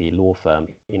 which is the law firm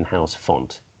in-house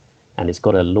font, and it's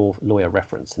got a lawyer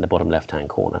reference in the bottom left-hand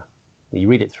corner. You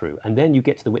read it through, and then you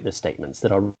get to the witness statements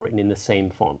that are written in the same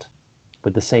font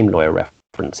with the same lawyer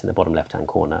reference in the bottom left-hand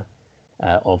corner,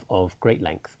 of great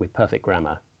length with perfect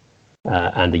grammar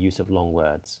and the use of long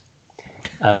words.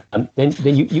 then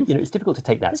you know, it's difficult to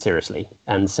take that seriously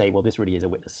and say, well, this really is a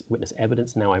witness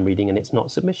evidence. Now I'm reading, and it's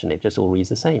not submission. It just all reads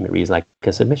the same. It reads like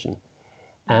a submission.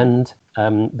 And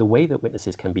the way that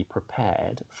witnesses can be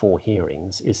prepared for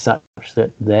hearings is such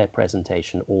that their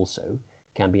presentation also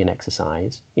can be an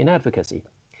exercise in advocacy.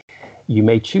 You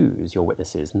may choose your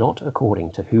witnesses not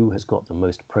according to who has got the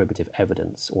most probative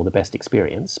evidence or the best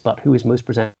experience, but who is most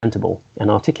presentable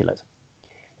and articulate.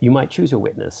 You might choose your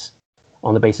witness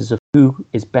on the basis of who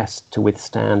is best to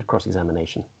withstand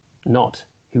cross-examination, not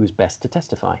who is best to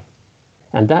testify.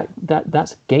 And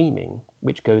that's gaming,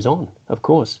 which goes on, of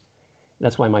course.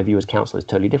 That's why my view as counsel is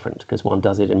totally different, because one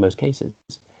does it in most cases.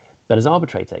 But as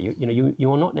arbitrator,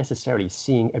 you are not necessarily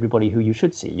seeing everybody who you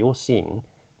should see. You're seeing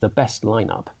the best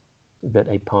lineup that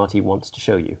a party wants to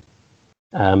show you,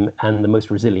 and the most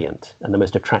resilient, and the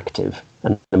most attractive,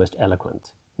 and the most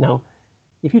eloquent. Now,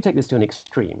 if you take this to an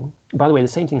extreme, by the way, the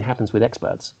same thing happens with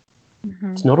experts.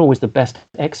 Mm-hmm. It's not always the best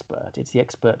expert. It's the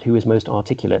expert who is most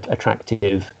articulate,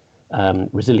 attractive,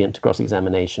 resilient to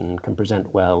cross-examination, can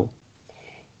present well.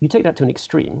 You take that to an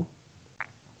extreme,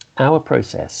 our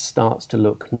process starts to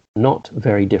look not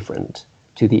very different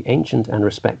to the ancient and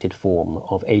respected form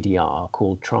of ADR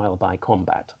called trial by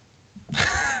combat.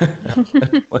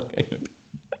 All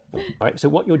right, so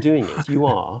what you're doing is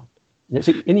so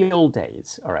in the old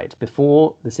days, all right,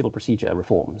 before the civil procedure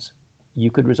reforms, you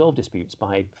could resolve disputes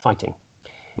by fighting.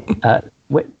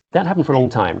 That happened for a long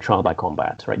time, trial by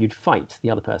combat, right? You'd fight the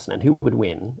other person, and who would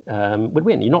win?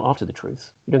 You're not after the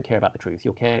truth. You don't care about the truth.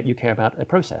 You care about a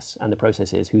process, and the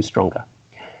process is who's stronger.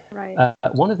 Right.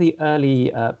 One of the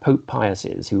early Pope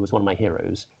Piuses, who was one of my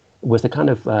heroes, was the kind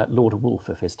of Lord Wolf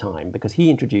of his time, because he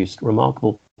introduced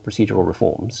remarkable procedural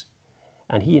reforms,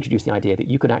 and he introduced the idea that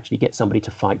you could actually get somebody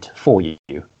to fight for you,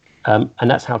 and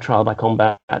that's how trial by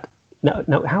combat.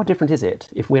 Now, how different is it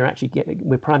if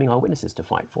we're priming our witnesses to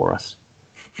fight for us?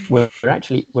 We're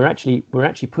actually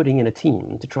putting in a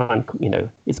team to try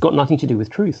and, it's got nothing to do with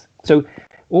truth. So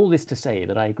all this to say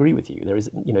that I agree with you. There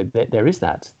is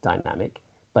that dynamic,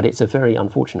 but it's a very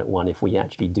unfortunate one if we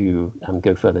actually do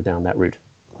go further down that route.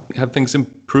 Have things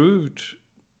improved,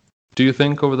 do you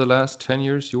think, over the last 10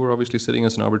 years? You were obviously sitting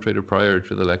as an arbitrator prior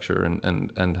to the lecture,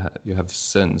 and you have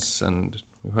since, and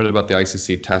we heard about the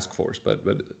ICC task force, but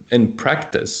in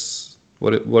practice,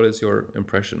 what is your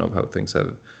impression of how things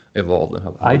have evolved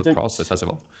and how the process has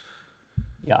evolved?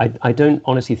 Yeah, I don't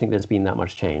honestly think there's been that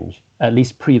much change, at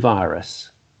least pre-virus.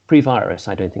 Pre-virus,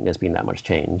 I don't think there's been that much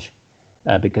change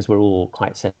because we're all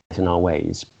quite set in our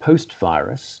ways.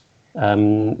 Post-virus,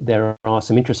 there are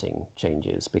some interesting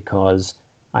changes because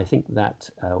I think that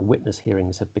witness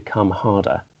hearings have become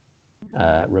harder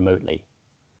remotely.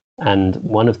 And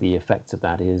one of the effects of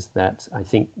that is that I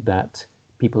think that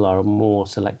people are more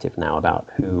selective now about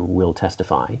who will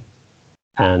testify.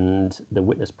 And the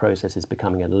witness process is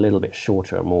becoming a little bit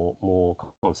shorter, more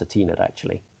concertinaed,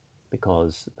 actually,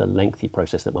 because the lengthy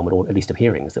process that one would, at least of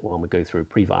hearings, that one would go through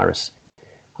pre-virus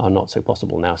are not so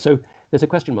possible now. So there's a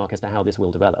question mark as to how this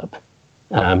will develop.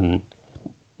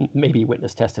 Maybe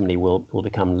witness testimony will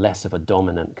become less of a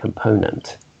dominant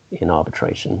component in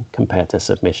arbitration compared to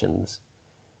submissions.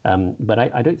 But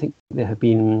I don't think there have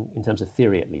been, in terms of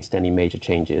theory at least, any major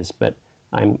changes. But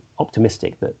I'm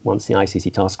optimistic that once the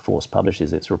ICC task force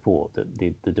publishes its report, that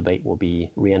the debate will be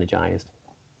re-energized.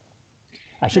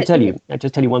 I should tell you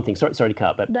one thing. Sorry to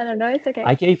cut, but no, it's okay.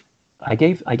 I gave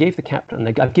the Kaplan.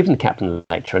 I've given the Kaplan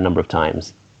lecture a number of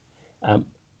times.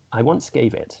 I once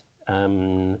gave it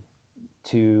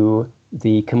to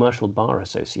the Commercial Bar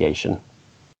Association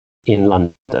in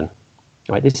London.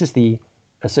 Right, this is the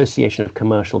Association of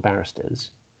Commercial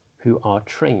Barristers who are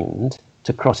trained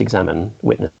to cross-examine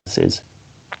witnesses.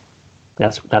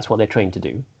 That's what they're trained to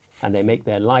do, and they make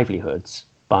their livelihoods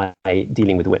by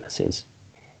dealing with witnesses.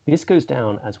 This goes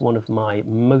down as one of my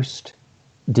most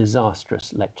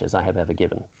disastrous lectures I have ever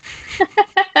given.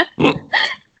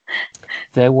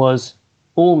 There was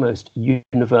almost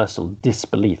universal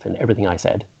disbelief in everything I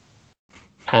said,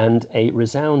 and a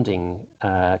resounding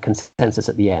consensus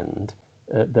at the end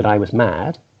that I was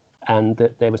mad and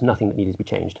that there was nothing that needed to be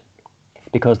changed,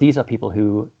 because these are people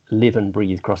who live and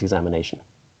breathe cross-examination.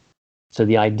 So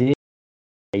the idea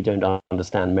they don't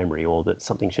understand memory or that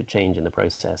something should change in the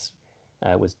process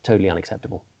was totally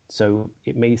unacceptable. So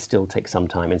it may still take some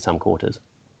time in some quarters.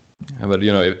 Yeah, but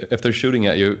if they're shooting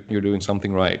at you, you're doing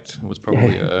something right. It was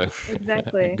probably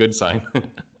exactly a good sign.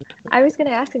 I was going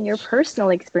to ask, in your personal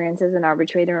experience as an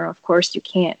arbitrator, of course you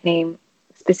can't name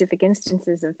specific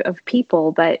instances of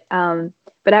people, but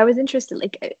But I was interested,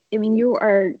 like, I mean,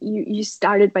 you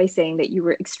started by saying that you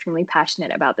were extremely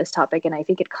passionate about this topic, and I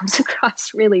think it comes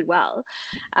across really well.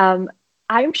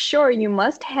 I'm sure you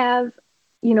must have,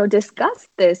 discussed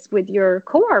this with your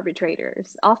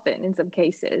co-arbitrators often in some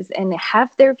cases, and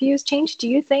have their views changed, do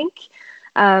you think?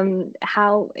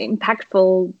 How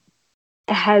impactful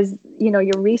has,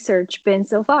 your research been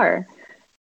so far?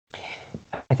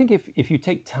 I think if you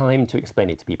take time to explain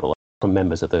it to people, from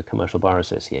members of the Commercial Bar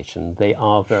Association, they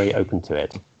are very open to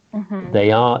it. Mm-hmm.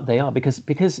 They are because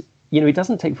it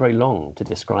doesn't take very long to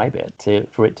describe it,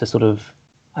 for it to sort of,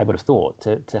 I would have thought,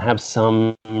 to have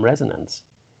some resonance,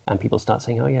 and people start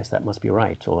saying, oh yes, that must be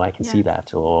right, or I can see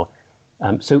that, or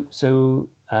and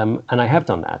I have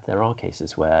done that. There are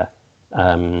cases where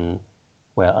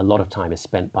a lot of time is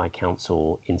spent by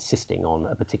counsel insisting on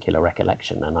a particular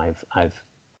recollection, and I've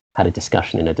had a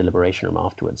discussion in a deliberation room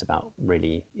afterwards about,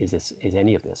 really, is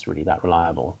any of this really that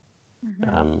reliable?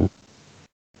 Mm-hmm.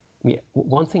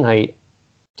 One thing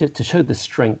to show the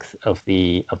strength of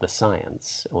the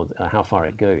science, or how far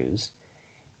it goes,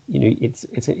 it's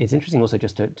interesting also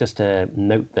just to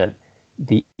note that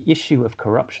the issue of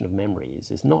corruption of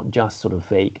memories is not just sort of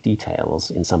vague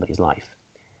details in somebody's life.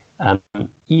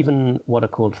 Even what are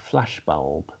called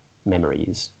flashbulb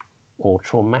memories or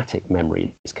traumatic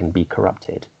memories can be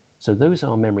corrupted. So those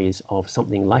are memories of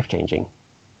something life-changing,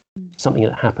 something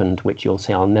that happened which you'll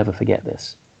say, I'll never forget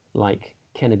this, like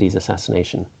Kennedy's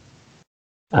assassination,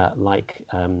 like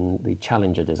the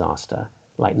Challenger disaster,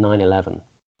 like 9/11.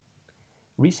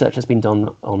 Research has been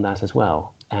done on that as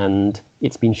well, and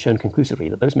it's been shown conclusively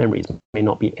that those memories may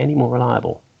not be any more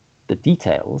reliable. The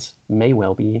details may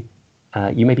well be,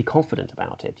 you may be confident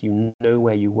about it, you know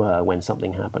where you were when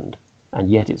something happened, and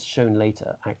yet it's shown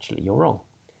later, actually, you're wrong.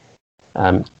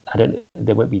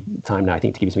 There won't be time now, I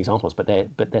think, to give you some examples, but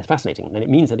they're fascinating. And it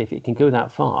means that if it can go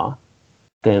that far,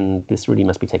 then this really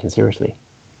must be taken seriously.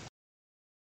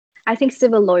 I think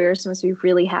civil lawyers must be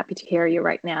really happy to hear you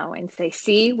right now and say,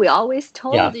 see, we always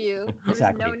told you there's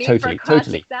exactly. no need for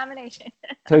cross-examination.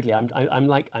 Totally. I'm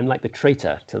like the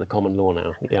traitor to the common law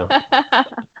now. Yeah.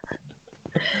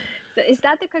 So is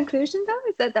that the conclusion, though?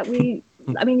 Is that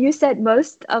you said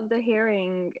most of the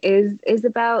hearing is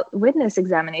about witness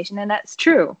examination, and that's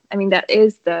true. I mean, that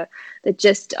is the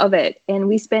gist of it. And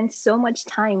we spend so much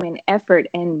time and effort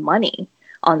and money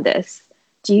on this.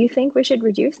 Do you think we should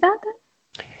reduce that then?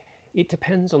 It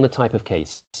depends on the type of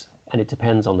case, and it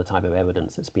depends on the type of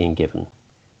evidence that's being given.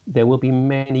 There will be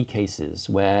many cases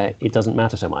where it doesn't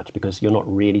matter so much because you're not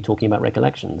really talking about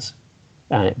recollections.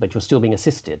 But you're still being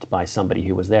assisted by somebody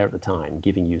who was there at the time,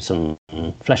 giving you some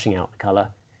fleshing out the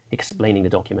color, explaining the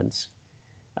documents.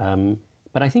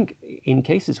 But I think in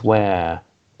cases where,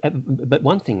 but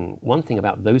one thing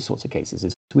about those sorts of cases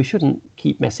is we shouldn't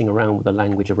keep messing around with the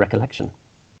language of recollection.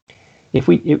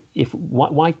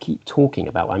 Why keep talking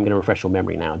about, I'm going to refresh your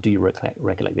memory now. Do you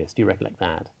recollect this? Do you recollect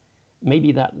that?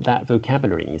 Maybe that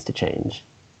vocabulary needs to change.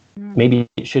 Maybe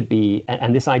it should be,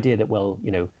 and this idea that,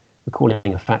 we're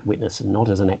calling a fact witness not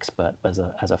as an expert, but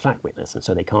as a fact witness, and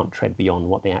so they can't tread beyond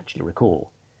what they actually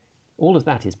recall. All of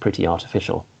that is pretty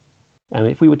artificial. And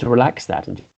if we were to relax that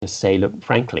and just say, look,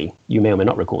 frankly, you may or may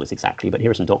not recall this exactly, but here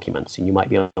are some documents, and you might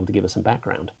be able to give us some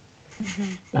background.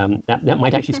 Mm-hmm. That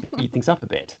might actually speed things up a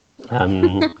bit.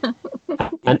 And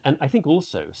I think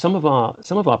also some of our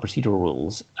procedural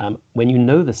rules, when you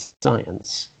know the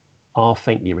science, are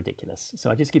faintly ridiculous. So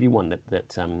I just give you one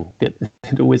that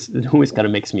always kind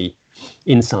of makes me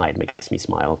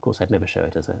smile. Of course, I'd never show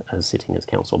it as sitting as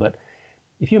counsel. But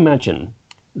if you imagine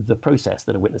the process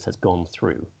that a witness has gone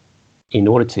through in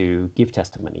order to give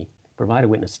testimony, provide a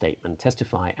witness statement,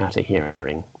 testify at a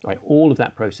hearing, right? All of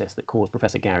that process that caused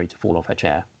Professor Gary to fall off her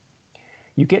chair.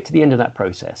 You get to the end of that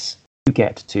process, you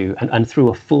get to, and through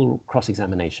a full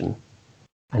cross-examination,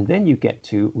 and then you get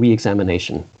to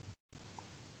re-examination.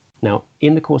 Now,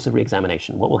 in the course of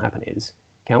re-examination, what will happen is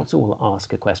counsel will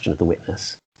ask a question of the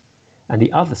witness, and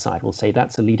the other side will say,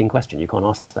 that's a leading question, you can't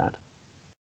ask that.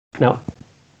 Now,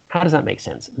 how does that make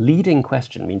sense? Leading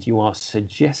question means you are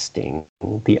suggesting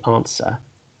the answer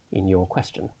in your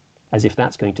question, as if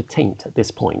that's going to taint, at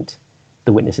this point,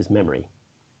 the witness's memory,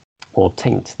 or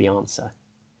taint the answer.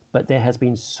 But there has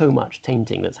been so much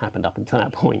tainting that's happened up until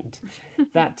that point.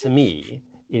 That, to me,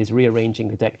 is rearranging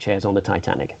the deck chairs on the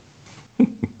Titanic.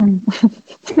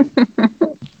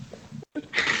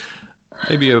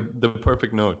 Maybe the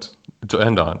perfect note to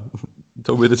end on.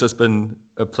 Toby, this has been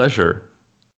a pleasure.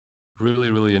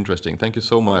 Really, really interesting. Thank you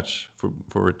so much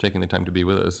for taking the time to be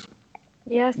with us.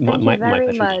 Yes, thank you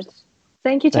very much.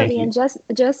 Thank you, Toby. And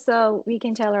just so we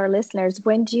can tell our listeners,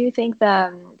 when do you think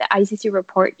the ICC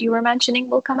report you were mentioning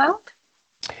will come out?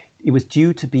 it was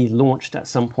due to be launched at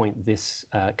some point this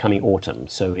coming autumn.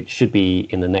 So it should be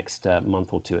in the next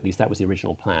month or two. At least that was the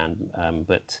original plan,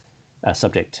 but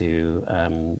subject to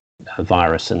a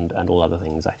virus and all other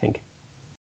things, I think.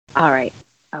 All right.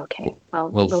 Okay. Well,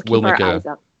 we'll keep our eyes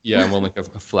up. Yeah, we'll make a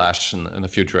flash in a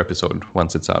future episode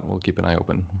once it's out. We'll keep an eye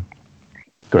open.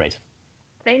 Great.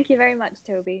 Thank you very much,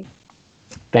 Toby.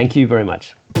 Thank you very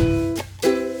much.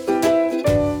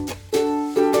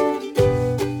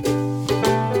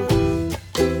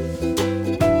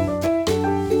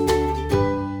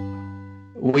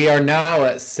 We are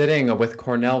now sitting with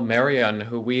Cornel Marian,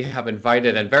 who we have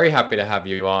invited, and very happy to have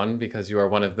you on because you are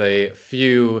one of the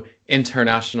few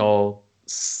international /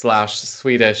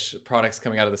 Swedish products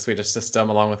coming out of the Swedish system,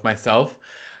 along with myself,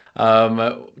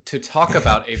 to talk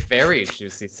about a very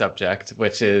juicy subject,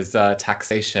 which is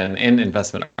taxation in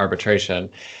investment arbitration.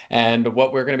 And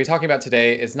what we're going to be talking about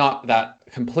today is not that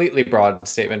completely broad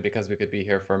statement, because we could be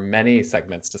here for many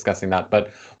segments discussing that,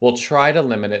 but we'll try to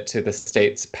limit it to the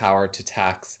state's power to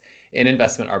tax in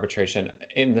investment arbitration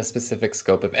in the specific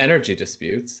scope of energy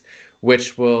disputes,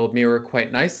 which will mirror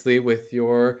quite nicely with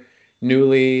your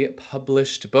newly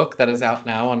published book that is out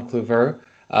now on Kluver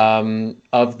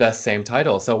of the same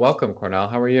title. So welcome, Cornel.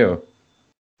 How are you?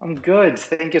 I'm good.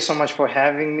 Thank you so much for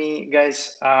having me,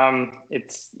 guys.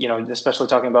 It's, especially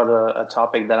talking about a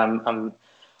topic that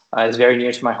is very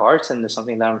near to my heart, and is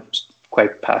something that I'm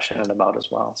quite passionate about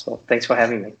as well. So thanks for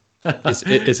having me. Is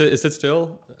it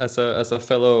still, as a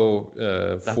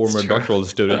fellow former doctoral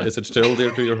student, is it still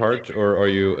dear to your heart, or are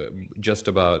you just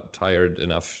about tired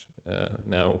enough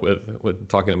now with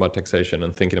talking about taxation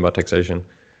and thinking about taxation?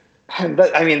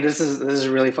 But this is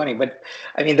really funny. But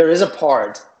there is a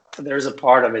part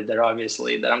of it that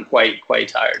obviously that I'm quite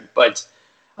tired. But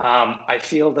I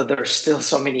feel that there are still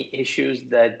so many issues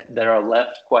that are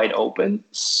left quite open.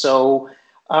 So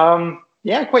I'm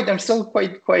still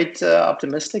quite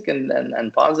optimistic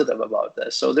and positive about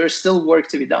this. So there's still work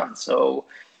to be done. So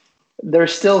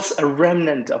there's still a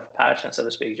remnant of passion, so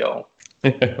to speak, Joel.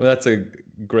 Well, that's a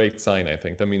great sign, I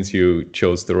think. That means you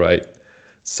chose the right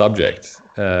subject.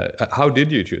 How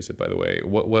did you choose it, by the way?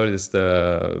 What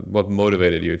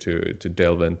motivated you to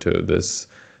delve into this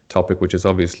topic, which is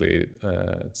obviously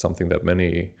something that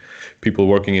many people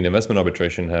working in investment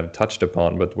arbitration have touched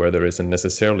upon, but where there isn't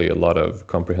necessarily a lot of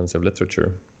comprehensive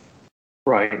literature?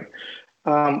 Right.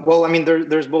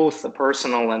 There's both a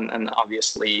personal and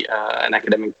obviously an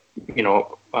academic,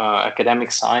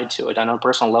 academic side to it. And on a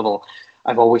personal level,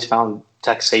 I've always found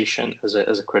taxation as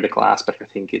a critical aspect. I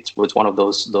think it's one of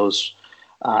those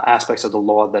aspects of the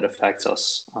law that affects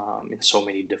us in so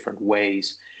many different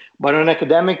ways. But on an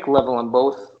academic level, and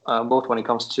both when it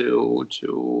comes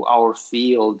to our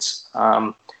fields,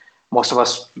 most of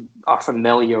us are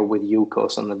familiar with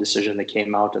UCOS and the decision that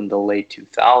came out in the late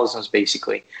 2000s,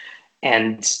 basically,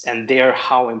 and there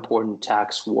how important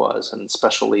tax was, and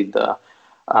especially the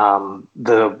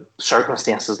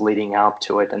circumstances leading up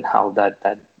to it and how that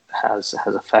has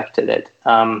affected it.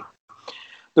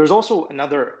 There's also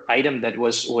another item that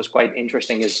was quite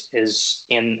interesting is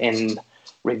in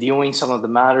reviewing some of the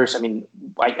matters.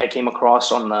 I came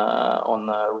across on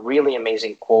a really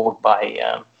amazing quote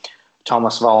by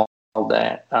Thomas Valde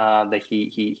that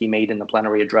he made in the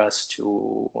plenary address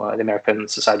to the American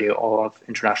Society of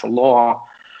International Law,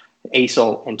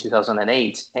 ASIL, in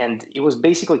 2008, and it was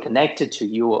basically connected to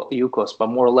UCOS, but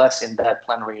more or less in that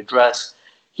plenary address,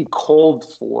 he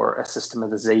called for a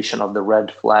systematization of the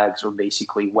red flags, or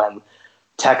basically when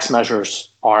tax measures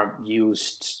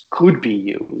could be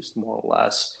used more or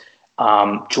less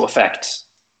to affect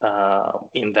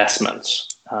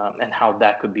investments, and how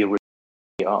that could be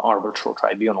arbitral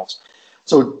tribunals.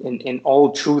 So in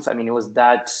all truth, it was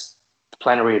that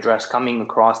plenary address, coming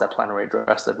across that plenary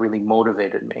address, that really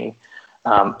motivated me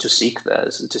to seek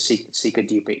a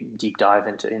deep dive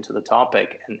into the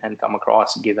topic and come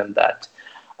across, given that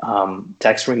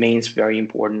tax remains very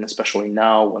important, especially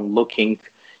now when looking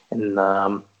in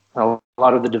a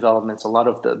lot of the developments, a lot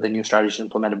of the new strategies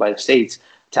implemented by the states.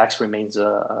 Tax remains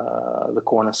the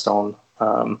cornerstone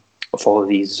of all of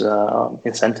these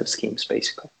incentive schemes,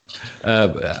 basically.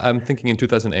 I'm thinking in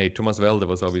 2008, Thomas Valde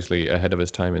was obviously ahead of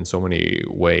his time in so many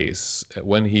ways.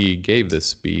 When he gave this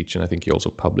speech, and I think he also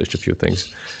published a few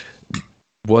things,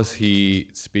 was he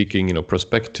speaking,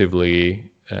 prospectively,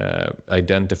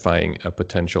 identifying a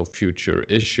potential future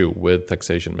issue with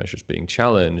taxation measures being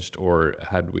challenged, or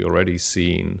had we already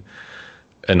seen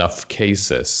enough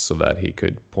cases so that he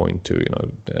could point to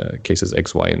cases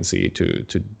X, Y, and Z to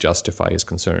justify his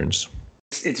concerns?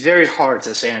 It's very hard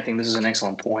to say, and I think this is an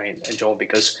excellent point, Joel,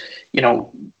 because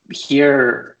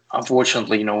here,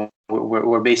 unfortunately,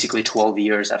 we're basically 12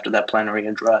 years after that plenary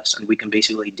address, and we can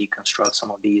basically deconstruct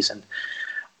some of these. And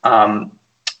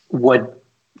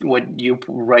what you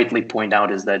rightly point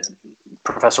out is that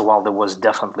Professor Wilder was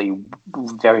definitely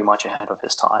very much ahead of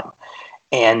his time.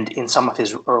 And in some of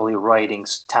his early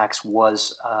writings, tax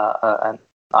was an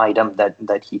item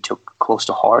that he took close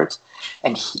to heart.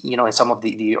 And he, in some of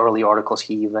the early articles,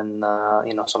 he even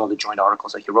some of the joint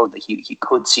articles that he wrote, that he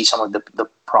could see some of the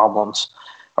problems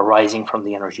arising from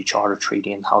the Energy Charter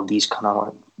Treaty and how these kind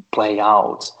of play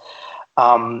out.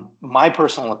 My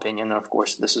personal opinion, and of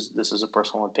course this is a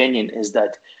personal opinion, is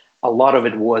that a lot of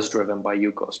it was driven by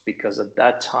UCOS, because at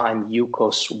that time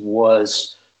UCOS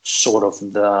was sort of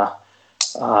the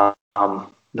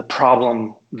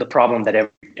problem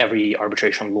that every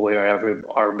arbitration lawyer, every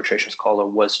arbitration scholar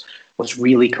was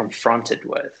really confronted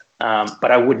with.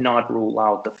 But I would not rule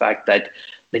out the fact that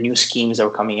the new schemes that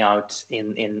were coming out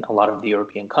in a lot of the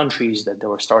European countries, that they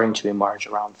were starting to emerge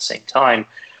around the same time,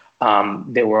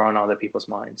 they were on other people's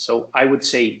minds. So I would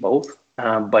say both.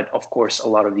 But of course, a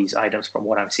lot of these items, from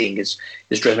what I'm seeing, is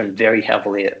driven very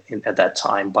heavily at that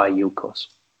time by UCOS.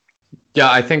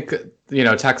 Yeah, I think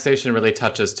taxation really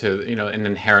touches to an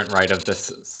inherent right of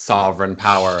this sovereign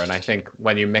power, and I think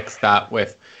when you mix that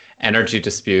with energy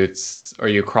disputes, or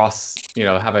you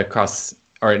have a cross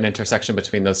or an intersection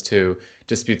between those two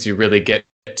disputes, you really get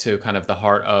to kind of the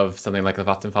heart of something like the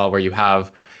Vattenfall, where you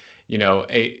have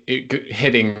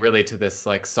hitting really to this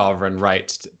like sovereign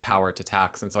right power to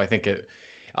tax. And so I think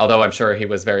although I'm sure he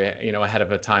was very ahead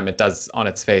of a time, it does on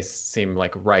its face seem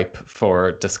like ripe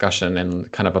for discussion in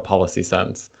kind of a policy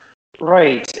sense.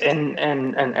 Right, and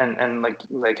like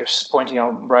you're pointing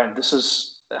out, Brian, this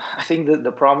is, I think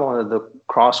the problem of the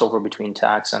crossover between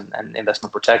tax and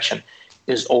investment protection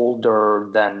is older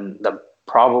than the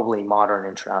probably modern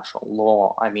international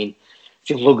law. I mean, if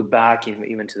you look back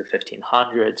even to the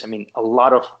 1500s, I mean, a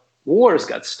lot of wars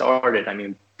got started,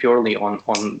 purely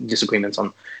on disagreements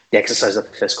on the exercise of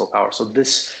fiscal power. So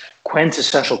this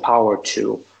quintessential power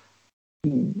to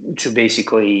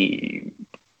basically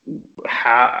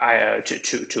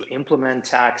to implement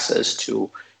taxes, to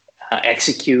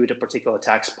execute a particular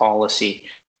tax policy,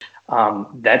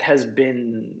 that has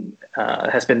been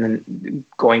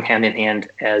going hand in hand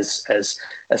as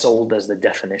old as the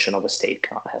definition of a state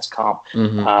has come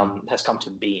to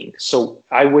being. So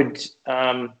I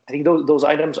think those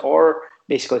items are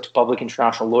basically, to public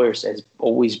international lawyers, has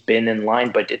always been in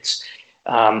line, but it's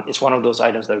one of those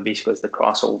items that basically is the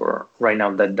crossover right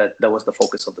now. That was the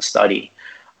focus of the study.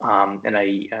 And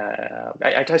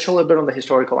I touched a little bit on the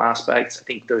historical aspects. I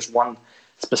think there's one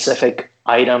specific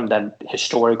item that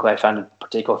historically I found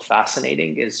particularly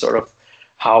fascinating, is sort of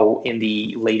how in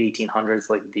the late 1800s,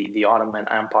 like the Ottoman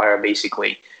Empire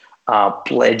basically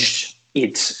pledged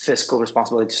its fiscal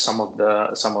responsibility to some of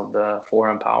the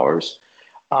foreign powers.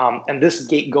 And this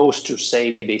goes to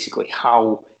say basically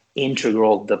how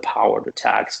integral the power to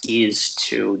tax is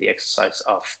to the exercise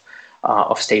of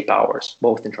state powers,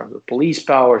 both in terms of police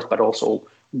powers, but also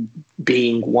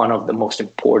being one of the most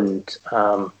important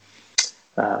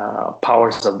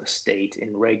powers of the state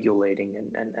in regulating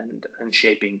and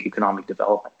shaping economic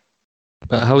development.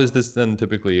 But how is this then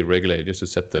typically regulated, just to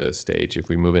set the stage? If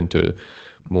we move into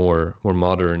more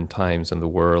modern times in the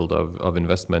world of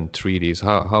investment treaties,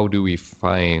 how do we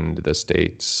find the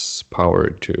state's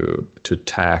power to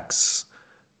tax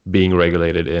being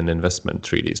regulated in investment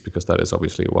treaties? Because that is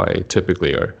obviously why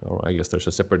typically, or I guess there's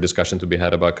a separate discussion to be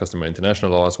had about customary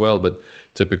international law as well, but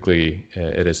typically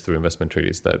it is through investment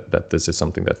treaties that this is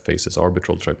something that faces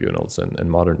arbitral tribunals in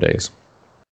modern days.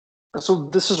 So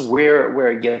this is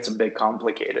where it gets a bit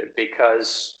complicated,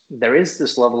 because there is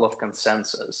this level of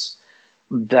consensus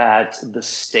that the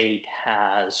state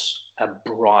has a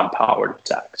broad power to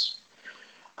tax.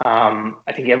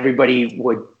 I think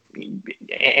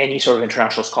any sort of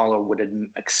international scholar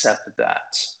would accept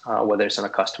that, whether it's on a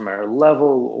customary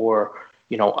level or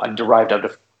derived out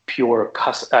of pure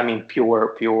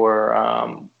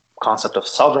concept of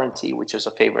sovereignty, which is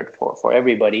a favorite for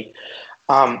everybody.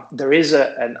 There is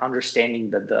an understanding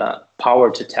that the power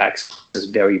to tax is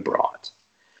very broad.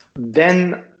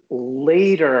 Then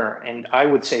later, and I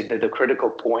would say that the critical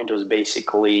point was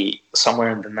basically somewhere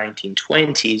in the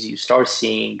 1920s, you start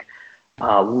seeing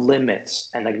limits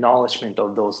and acknowledgement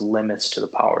of those limits to the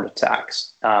power to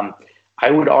tax. I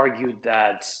would argue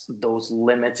that those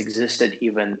limits existed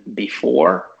even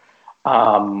before,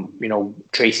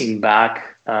 tracing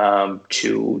back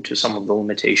to some of the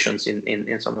limitations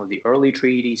in some of the early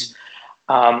treaties,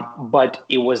 but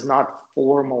it was not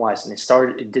formalized, and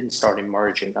it didn't start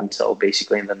emerging until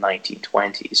basically in the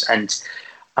 1920s. And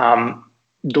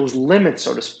those limits,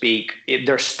 so to speak,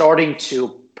 they're starting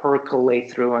to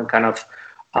percolate through and kind of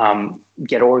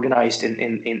get organized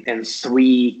in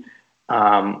three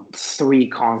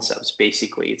concepts.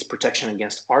 Basically, it's protection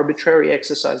against arbitrary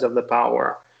exercise of the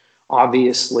power,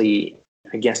 obviously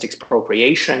against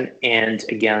expropriation, and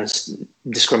against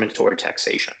discriminatory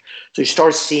taxation. So you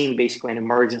start seeing basically an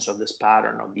emergence of this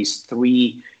pattern of these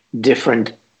three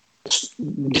different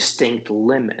distinct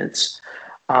limits,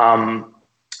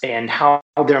 and how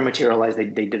they're materialized,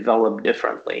 they develop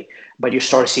differently. But you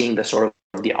start seeing the sort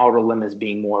of the outer limits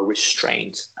being more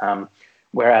restrained.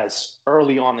 Whereas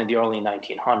early on in the early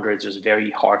 1900s, it was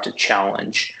very hard to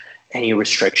challenge any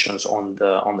restrictions on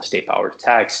the state power to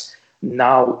tax.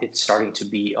 Now it's starting to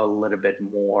be a little bit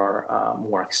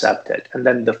more accepted. And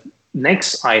then the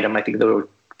next item, I think there were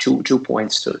two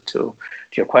points to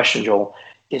your question, Joel,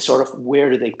 is sort of where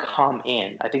do they come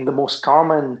in? I think the most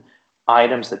common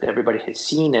items that everybody has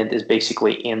seen it is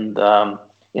basically in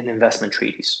investment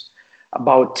treaties.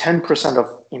 About 10%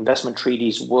 of investment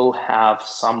treaties will have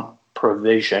some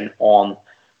provision on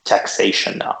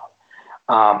taxation now,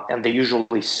 and they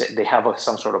usually they have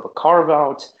some sort of a carve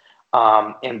out,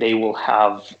 and they will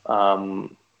have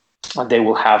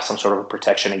some sort of a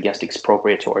protection against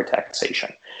expropriatory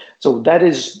taxation. So that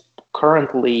is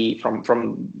currently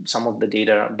from some of the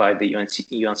data by the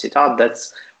UNCTAD,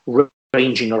 that's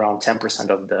ranging around 10%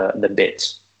 of the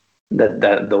bids. That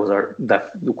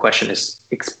the question is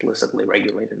explicitly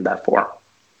regulated in that form.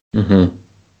 Mm-hmm.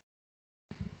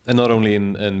 And not only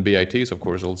in BITs, of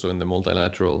course, also in the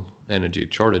Multilateral Energy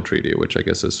Charter Treaty, which I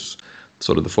guess is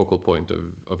sort of the focal point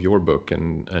of your book,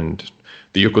 and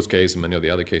the UCOS case and many of the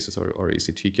other cases are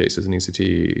ECT cases. And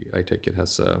ECT, I take it,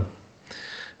 has a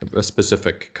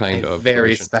specific kind of very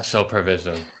provision. Special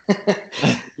provision.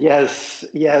 Yes,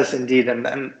 indeed,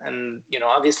 and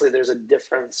obviously there's a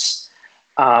difference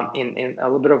in a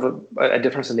little bit of a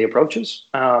difference in the approaches.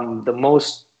 The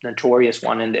most notorious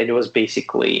one, and it was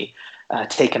basically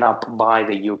taken up by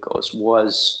the UCOS,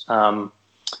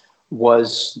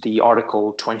 was the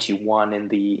Article 21 in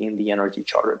the Energy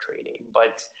Charter Treaty.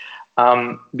 But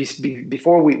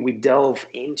before we delve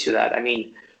into that, I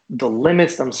mean, the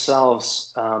limits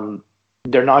themselves,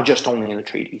 they're not just only in the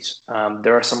treaties.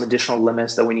 There are some additional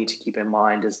limits that we need to keep in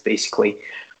mind, as basically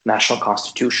national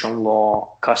constitutional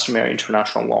law, customary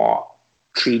international law,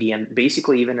 treaty, and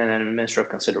basically even in administrative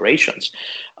considerations.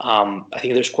 I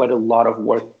think there's quite a lot of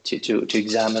work to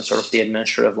examine sort of the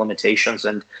administrative limitations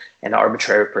and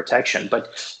arbitrary protection. But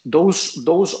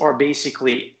those are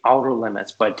basically outer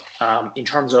limits. But in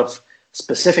terms of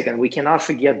specific, and we cannot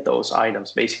forget those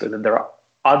items, basically, that there are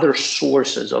other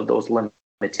sources of those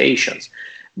limitations.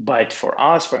 But for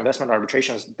us, for investment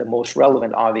arbitrations, the most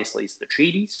relevant, obviously, is the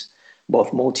treaties,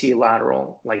 both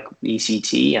multilateral, like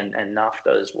ECT and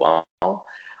NAFTA as well,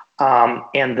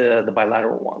 and the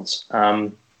bilateral ones.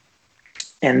 And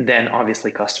then,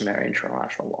 obviously, customary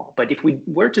international law. But if we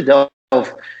were to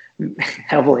delve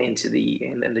heavily into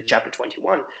the Chapter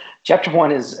 21, Chapter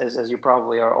 1 is, as you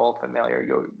probably are all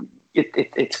familiar,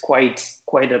 it's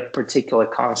quite a particular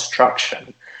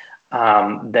construction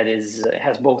that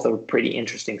has both a pretty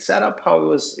interesting setup, how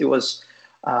it was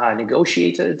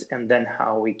negotiated, and then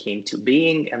how it came to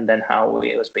being, and then how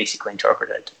it was basically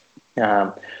interpreted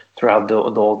throughout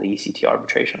all the ECT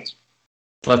arbitrations.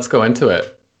 Let's go into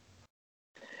it.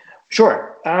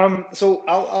 Sure. So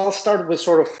I'll start with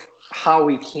sort of how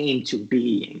it came to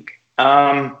being.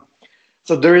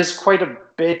 So there is quite a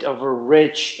bit of a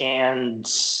rich and,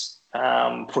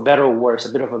 for better or worse,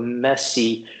 a bit of a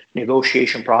messy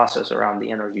negotiation process around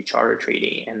the Energy Charter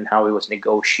Treaty and how it was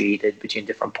negotiated between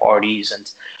different parties.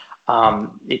 And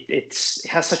it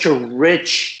has such a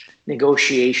rich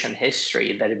negotiation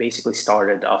history that it basically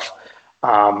started off,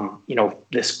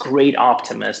 this great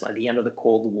optimism at the end of the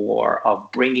Cold War of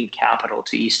bringing capital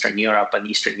to Eastern Europe and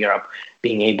Eastern Europe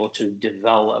being able to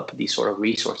develop these sort of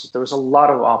resources. There was a lot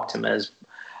of optimism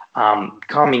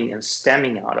coming and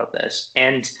stemming out of this.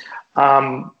 And,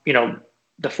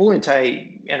 the full entire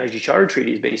Energy Charter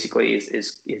Treaty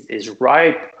is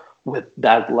ripe with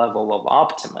that level of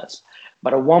optimism.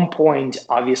 But at one point,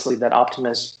 obviously, that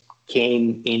optimism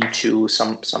came into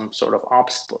some sort of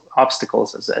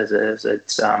obstacles as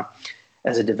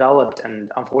it developed,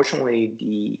 and unfortunately,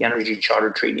 the Energy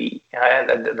Charter Treaty,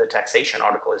 the taxation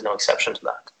article, is no exception to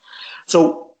that.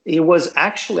 So it was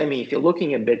actually, if you're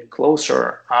looking a bit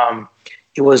closer,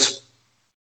 it was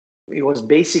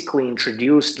basically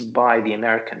introduced by the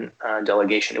American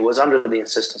delegation. It was under the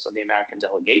insistence of the American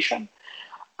delegation.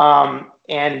 And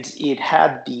it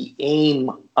had the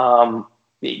aim,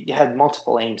 it had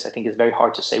multiple aims. I think it's very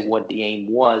hard to say what the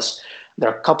aim was. there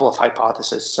are a couple of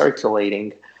hypotheses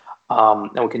circulating,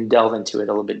 and we can delve into it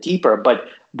a little bit deeper. But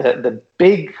the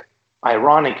big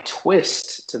ironic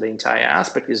twist to the entire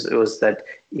aspect was that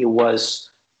it was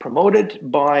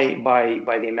promoted by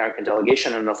the American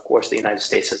delegation, and of course the United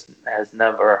States has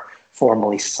never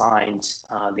formally signed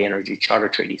the Energy Charter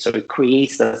Treaty. So it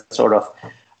creates that sort of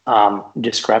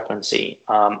discrepancy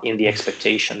in the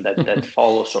expectation that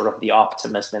follows sort of the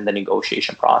optimism in the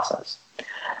negotiation process.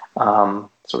 One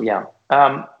of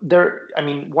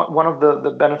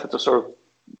the benefits of sort of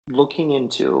looking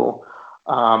into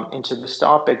this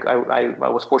topic, I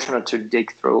was fortunate to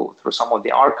dig through some of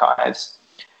the archives,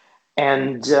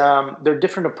 and there are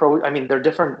different there are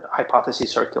different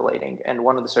hypotheses circulating, and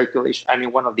one of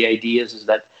the ideas is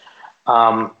that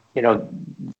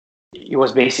it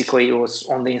was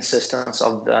on the insistence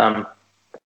of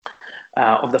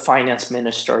the finance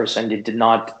ministers, and it did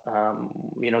not,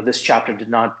 this chapter did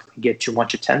not get too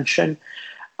much attention.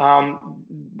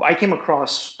 I came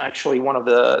across actually one of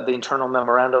the internal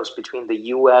memorandums between the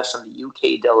US and the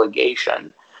UK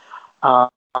delegation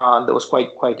that was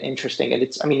quite interesting. And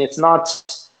it's not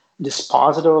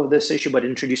dispositive of this issue, but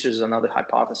introduces another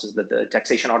hypothesis that the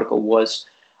taxation article was,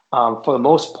 for the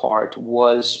most part,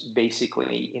 was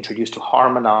basically introduced to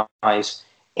harmonize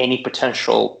any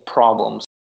potential problems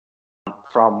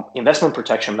from investment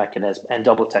protection mechanism and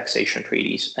double taxation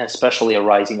treaties, especially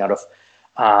arising out of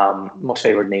most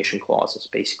favored nation clauses,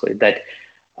 basically, that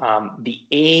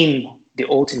the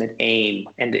ultimate aim,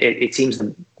 and it seems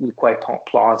quite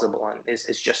plausible, and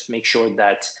is just make sure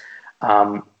that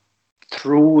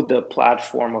through the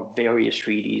platform of various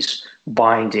treaties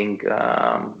binding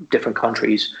different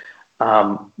countries,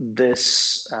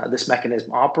 this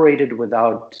mechanism operated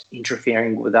without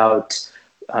interfering, without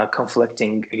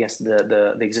conflicting against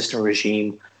the existing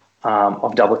regime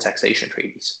of double taxation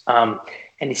treaties.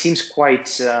 And it seems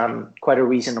quite a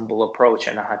reasonable approach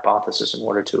and a hypothesis in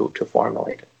order to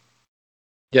formulate it.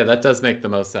 Yeah, that does make the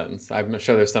most sense. I'm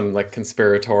sure there's some like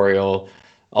conspiratorial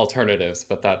alternatives,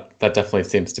 but that definitely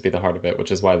seems to be the heart of it,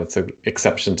 which is why that's an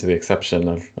exception to the exception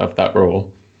of that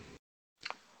rule.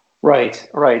 Right.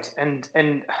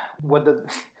 And what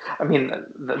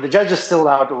the judge is still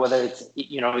out whether it's,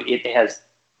 it has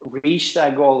reached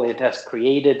that goal, it has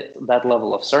created that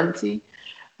level of certainty.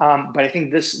 But I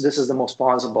think this is the most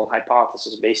plausible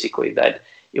hypothesis, basically, that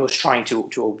it was trying to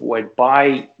avoid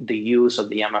by the use of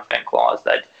the MFN clause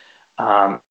that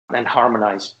and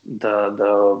harmonize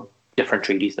the different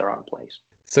treaties that are in place.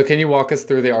 So can you walk us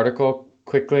through the article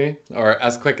quickly, or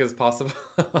as quick as possible,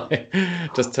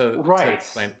 just to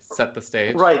explain, set the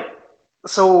stage? Right.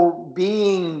 So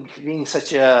being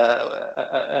such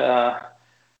an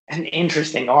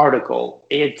interesting article,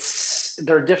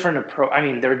 there are different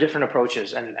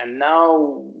approaches, and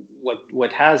now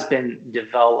what has been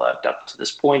developed up to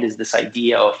this point is this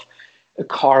idea of a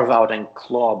carve out and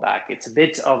clawback. It's a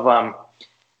bit of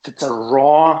it's a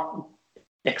raw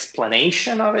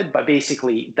explanation of it, but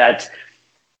basically that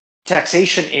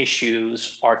taxation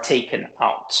issues are taken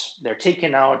out. They're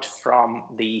taken out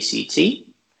from the ECT,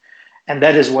 and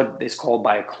that is what is called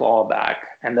by a clawback,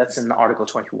 and that's in Article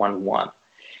 21.1.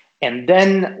 And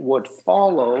then what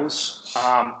follows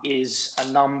is a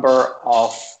number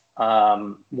of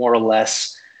more or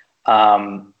less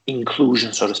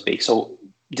inclusion, so to speak. So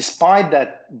despite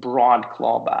that broad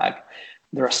clawback,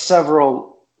 there are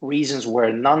several reasons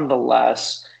where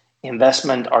nonetheless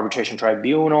investment arbitration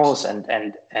tribunals and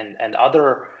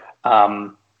other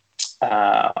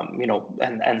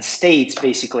and states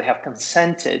basically have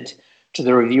consented to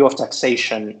the review of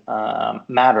taxation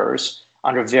matters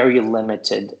under very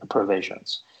limited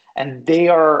provisions. And they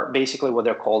are basically what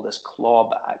they're called as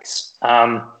clawbacks.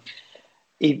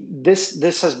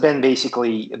 This has been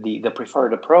basically the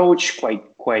preferred approach,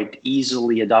 quite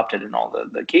easily adopted in all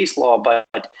the case law,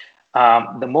 but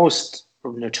the most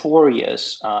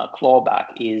notorious clawback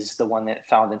is the one that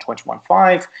found in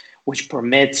 21.5, which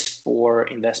permits for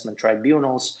investment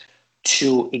tribunals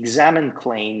to examine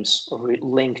claims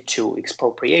linked to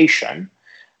expropriation,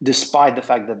 despite the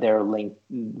fact that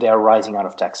they're arising out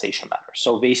of taxation matters.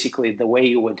 So basically, the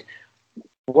way it would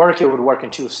work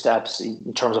in two steps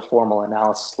in terms of formal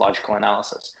analysis, logical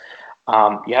analysis.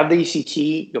 You have the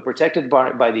ECT, you're protected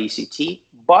by the ECT,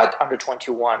 but under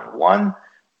 21.1,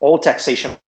 all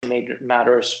taxation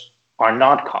matters are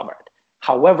not covered.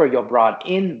 However, you're brought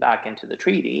back into the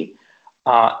treaty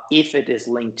if it is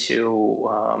linked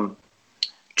to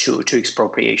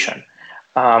expropriation.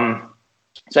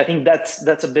 So I think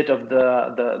that's a bit of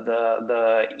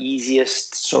the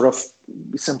easiest, sort of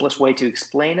simplest way to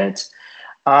explain it.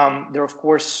 There are, of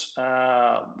course,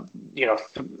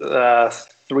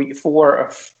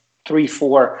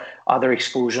 3-4 other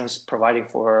exclusions providing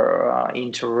for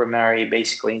intermediary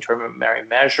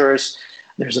measures.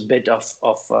 There's a bit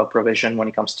of provision when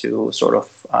it comes to sort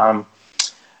of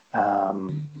other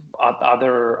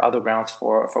grounds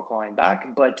for clawing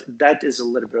back, but that is a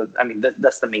little bit. I mean,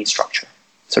 that's the main structure,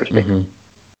 so to speak. Mm-hmm.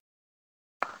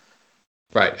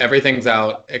 Right, everything's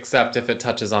out except if it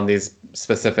touches on these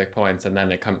specific points, and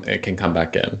then it can come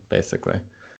back in, basically.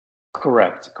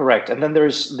 Correct. And then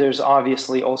there's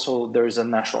obviously also there's a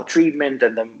national treatment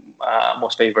and then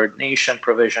most favored nation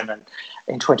provision, and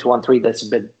in 21.3 that's a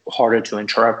bit harder to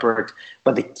interpret.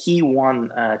 But the key one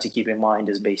to keep in mind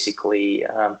is basically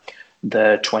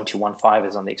the 21.5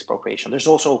 is on the expropriation. There's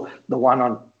also the one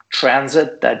on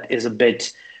transit that is a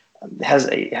bit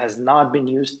has not been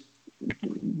used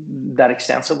that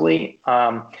extensively.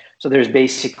 So there's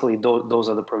basically those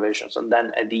are the provisions, and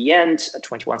then at the end at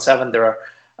 21.7 there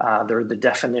are the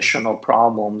definitional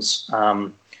problems.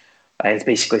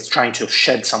 It's trying to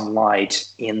shed some light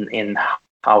in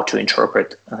how to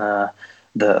interpret the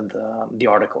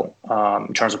article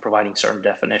in terms of providing certain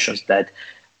definitions that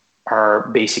are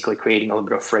basically creating a little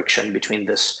bit of friction between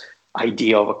this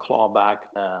idea of a clawback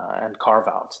and carve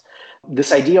out.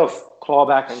 This idea of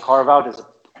clawback and carve out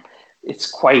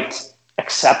it's quite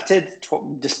accepted,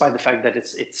 despite the fact that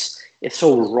it's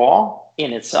so raw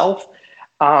in itself.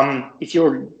 If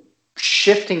you're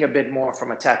shifting a bit more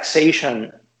from a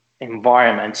taxation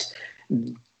environment,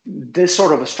 this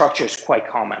sort of a structure is quite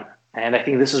common. And I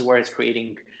think this is where it's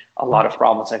creating a lot of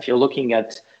problems. If you're looking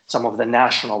at some of the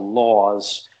national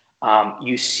laws,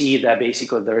 you see that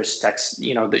basically there's tax,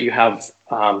 that you have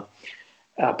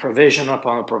provision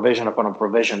upon a provision upon a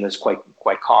provision that's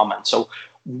quite common. So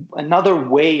another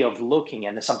way of looking,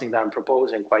 and it's something that I'm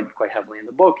proposing quite heavily in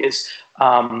the book, is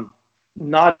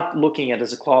not looking at it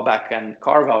as a clawback and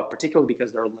carve out, particularly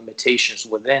because there are limitations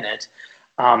within it.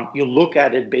 You look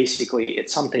at it basically,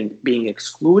 it's something being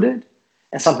excluded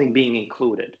and something being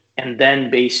included. And then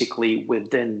basically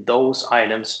within those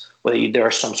items, whether there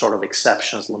are some sort of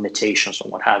exceptions, limitations, or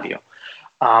what have you.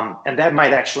 And that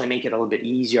might actually make it a little bit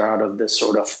easier out of this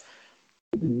sort of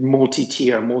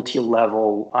multi-tier,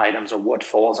 multi-level items of what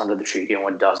falls under the treaty and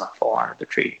what doesn't fall under the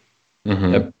treaty.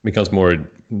 Mm-hmm. It becomes more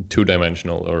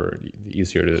two-dimensional or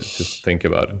easier to just think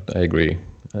about it. I agree.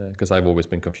 Because I've always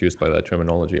been confused by that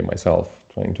terminology myself,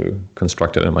 trying to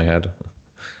construct it in my head.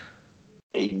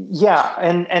 Yeah,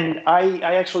 and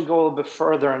I actually go a little bit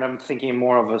further, and I'm thinking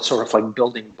more of a sort of like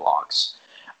building blocks.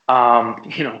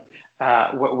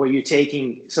 Where you're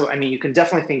taking, so I mean, you can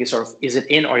definitely think sort of, is it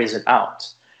in or is it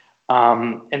out?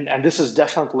 And this is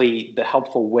definitely the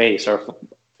helpful way. Sort of,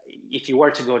 if you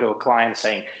were to go to a client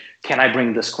saying, "Can I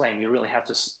bring this claim?" you really have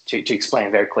to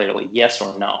explain very clearly, yes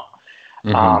or no.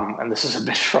 Mm-hmm. And this is a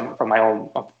bit from my own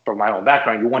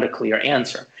background. You want a clear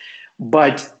answer,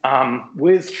 but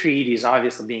with treaties,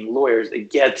 obviously being lawyers, it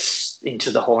gets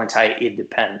into the whole entire "it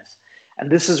depends,"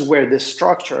 and this is where this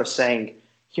structure is saying,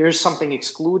 here's something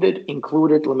excluded,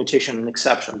 included, limitation, and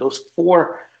exception. Those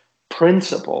 4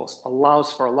 principles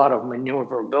allows for a lot of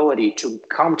maneuverability to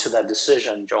come to that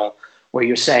decision, Joel, where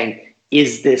you're saying,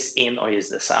 is this in or is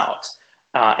this out?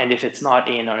 And if it's not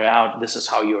in or out, this is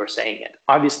how you are saying it.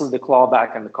 Obviously, the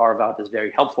clawback and the carve out is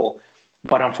very helpful,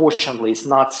 but unfortunately, it's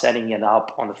not setting it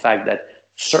up on the fact that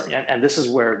certain, and this is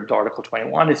where the Article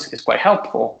 21 is quite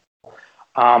helpful,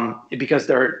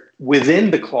 because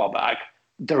within the clawback,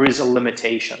 there is a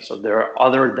limitation. So there are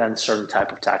other than certain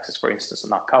type of taxes, for instance, are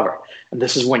not covered. And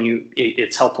this is when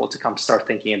it's helpful to start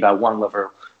thinking about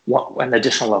an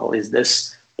additional level. Is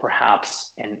this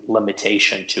perhaps a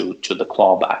limitation to the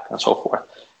clawback and so forth?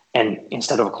 And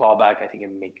instead of a clawback, I think it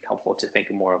may be helpful to think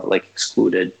more of like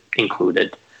excluded,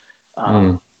 included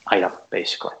item,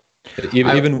 basically.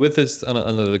 Even with this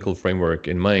analytical framework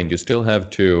in mind, you still have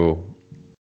to,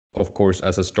 of course,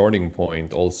 as a starting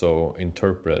point, also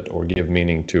interpret or give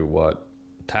meaning to what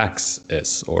tax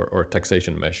is or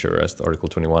taxation measure, as Article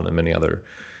 21 and many other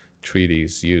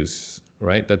treaties use.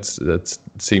 Right, that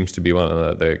seems to be one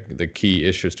of the key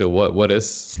issues still. What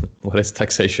is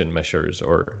taxation measures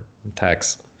or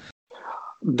tax?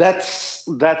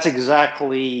 That's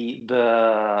exactly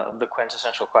the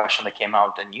quintessential question that came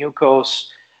out in UCOS,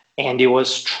 and it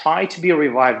was tried to be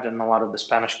revived in a lot of the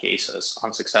Spanish cases,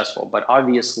 unsuccessful. But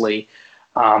obviously,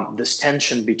 this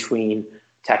tension between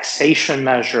taxation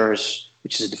measures,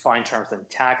 which is a defined term, and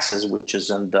taxes, which is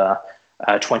in the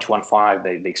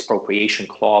 21.5, the expropriation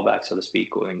clawback, so to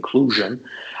speak, or inclusion,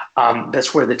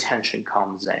 that's where the tension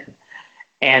comes in.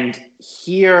 And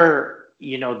here,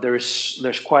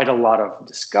 there's quite a lot of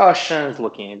discussions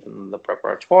looking into the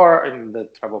preparatoire and the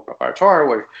tribal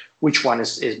preparatoire, which one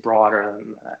is broader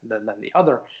than the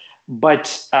other.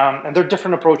 And there are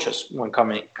different approaches when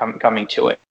coming to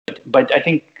it. But I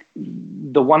think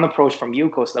the one approach from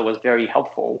UCOS that was very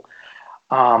helpful,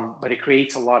 but it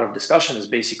creates a lot of discussion, is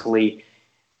basically,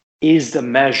 is the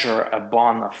measure a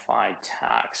bona fide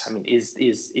tax? I mean, is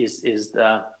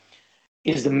the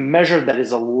measure that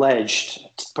is alleged,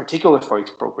 particularly for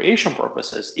expropriation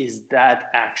purposes, is that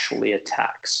actually a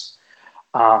tax?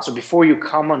 So before you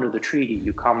come under the treaty,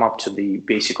 you come up to the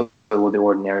basically with the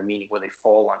ordinary meaning, where they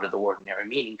fall under the ordinary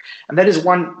meaning. And that is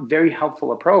one very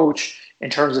helpful approach in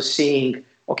terms of seeing,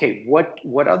 okay, what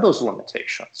are those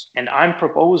limitations? And I'm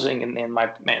proposing in my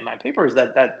paper is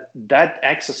that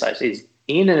exercise is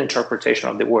in an interpretation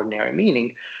of the ordinary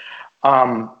meaning.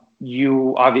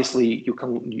 You're obligated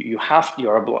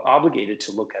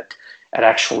to look at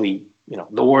actually,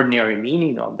 the ordinary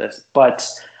meaning of this. But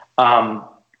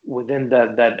within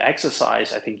that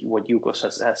exercise, I think what UCOS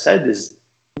has said is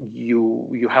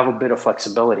you have a bit of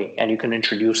flexibility, and you can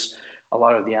introduce a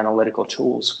lot of the analytical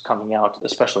tools coming out,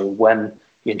 especially when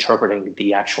you're interpreting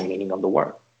the actual meaning of the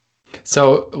word.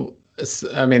 So,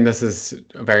 I mean, this is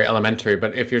very elementary,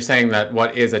 but if you're saying that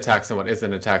what is a tax and what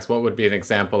isn't a tax, what would be an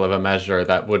example of a measure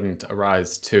that wouldn't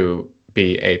arise to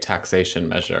be a taxation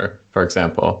measure, for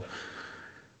example?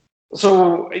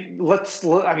 So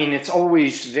it's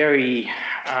always very,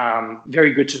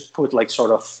 very good to put like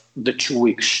sort of the two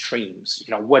extremes,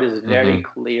 what is very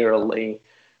clearly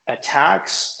a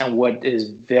tax and what is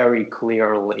very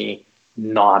clearly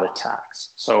not a tax.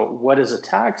 So what is a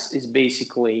tax is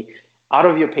basically out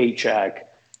of your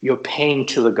paycheck, you're paying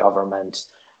to the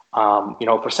government,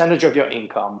 a percentage of your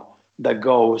income that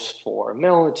goes for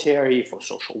military, for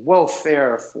social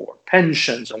welfare, for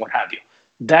pensions and what have you.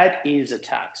 That is a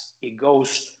tax. It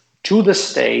goes to the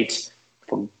state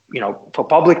for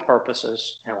public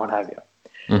purposes and what have you.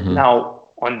 Now,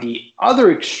 on the other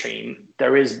extreme,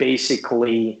 there is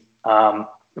basically a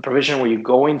provision where you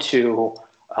go into,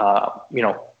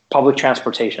 public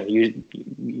transportation.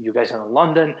 You guys are in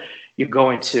London. You go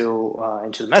into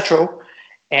the metro,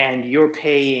 and you're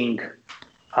paying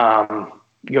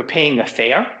a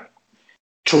fare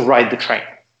to ride the train.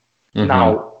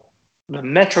 Now, the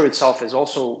metro itself is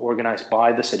also organized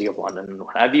by the City of London and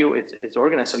what have you. It's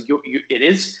organized, so it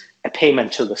is a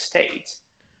payment to the state,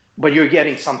 but you're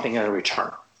getting something in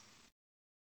return.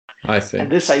 I see.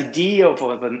 And this idea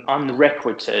of an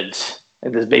unrequited,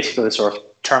 and this is basically the sort of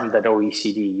term that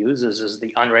OECD uses, is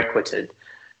the unrequited.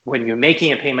 When you're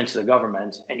making a payment to the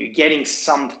government and you're getting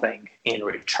something in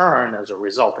return as a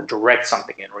result, a direct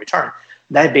something in return,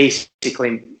 that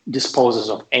basically disposes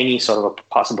of any sort of a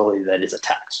possibility that is a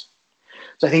tax.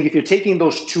 So I think if you're taking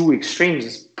those two extremes,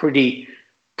 it's pretty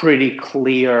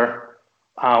clear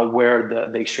where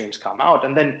the extremes come out.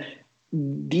 And then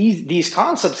these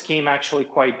concepts came actually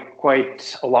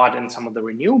quite a lot in some of the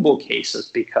renewable cases,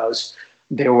 because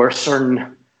there were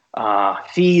certain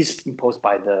fees imposed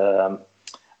by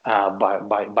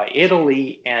by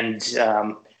Italy, and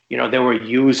they were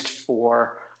used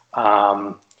for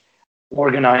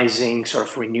organizing sort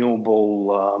of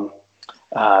renewable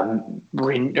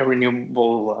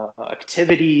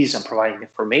activities and providing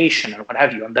information and what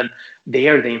have you. And then the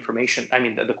information,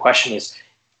 the question is,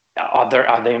 are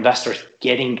the investors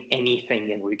getting anything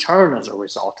in return as a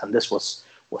result? And this was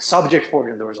subject for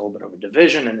it, and there was a little bit of a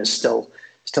division, and is still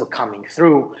coming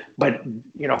through. But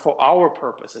for our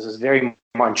purposes, is very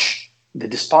much the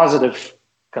dispositive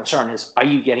concern is, are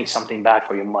you getting something back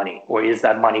for your money, or is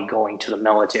that money going to the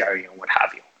military and what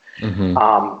have you?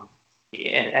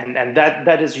 And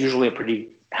that is usually a pretty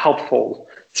helpful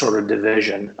sort of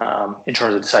division in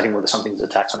terms of deciding whether something is a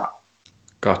tax or not.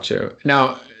 Got you.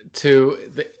 Now,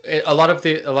 a lot of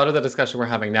the discussion we're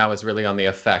having now is really on the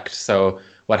effect. So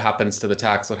what happens to the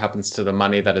tax, what happens to the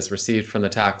money that is received from the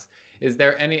tax? Is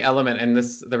there any element, and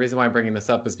the reason why I'm bringing this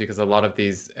up is because a lot of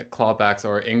these clawbacks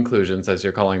or inclusions, as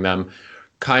you're calling them,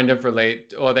 kind of relate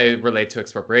to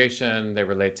expropriation, they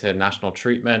relate to national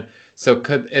treatment. So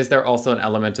is there also an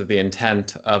element of the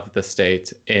intent of the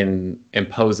state in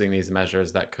imposing these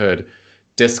measures that could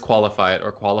disqualify it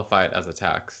or qualify it as a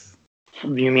tax?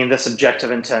 You mean the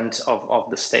subjective intent of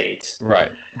the state?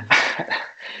 Right.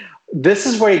 This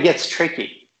is where it gets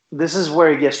tricky.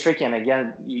 And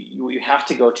again, you have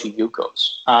to go to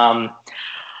UCOS.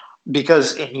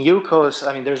 Because in UCOS,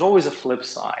 there's always a flip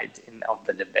side of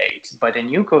the debate. But in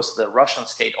UCOS, the Russian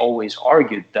state always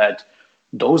argued that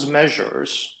those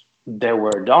measures that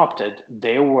were adopted,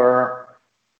 they were,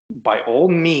 by all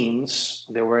means,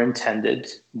 they were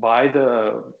intended by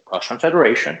the Russian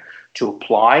Federation to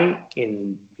apply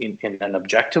in an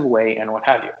objective way and what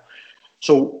have you.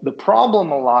 So the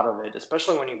problem, a lot of it,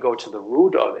 especially when you go to the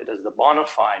root of it, is the bona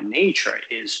fide nature,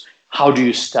 is how do you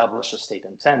establish a state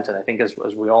intent? And I think as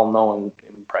we all know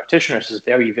in practitioners, it's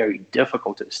very, very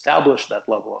difficult to establish that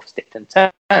level of state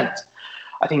intent.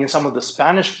 I think in some of the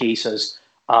Spanish cases,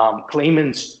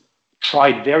 claimants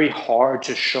tried very hard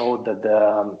to show that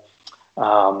the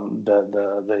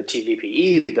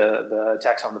TVPE, the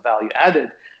tax on the value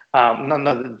added, not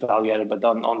the value added, but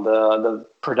on the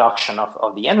production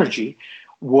of the energy,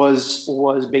 was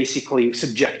basically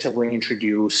subjectively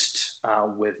introduced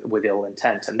with ill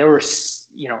intent. And there were,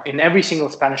 in every single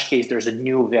Spanish case, there's a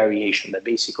new variation that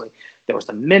basically there was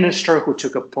the minister who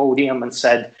took a podium and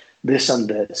said this and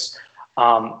this.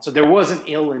 So there was an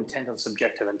ill intent and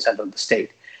subjective intent of the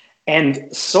state.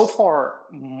 And so far,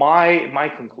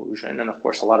 my conclusion, and of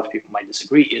course a lot of people might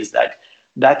disagree, is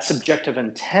that subjective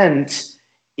intent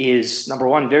is, number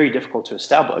one, very difficult to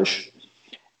establish,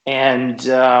 and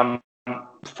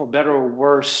for better or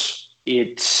worse,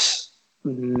 it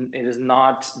is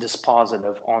not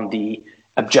dispositive on the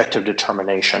objective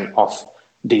determination of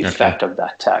the effect of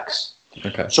that tax.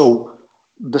 Okay. So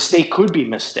the state could be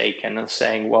mistaken in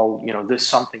saying, well, this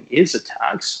something is a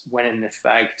tax, when in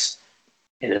effect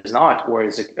it is not, or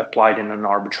is it applied in an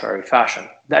arbitrary fashion.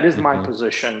 That is my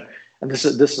position, and this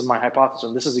is my hypothesis.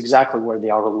 And this is exactly where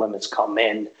the outer limits come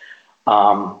in,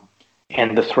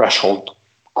 and the threshold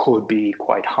could be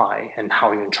quite high, and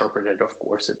how you interpret it, of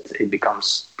course, it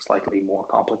becomes slightly more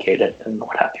complicated and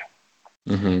what have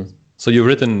you. Mm-hmm. So you've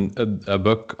written a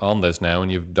book on this now, and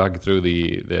you've dug through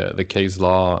the case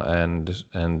law and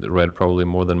read probably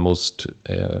more than most,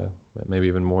 maybe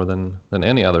even more than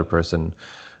any other person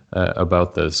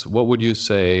about this. What would you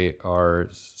say are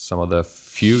some of the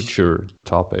future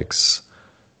topics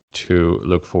to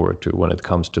look forward to when it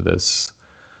comes to this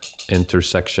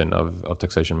intersection of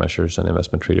taxation measures and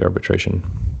investment treaty arbitration?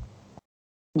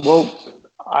 Well,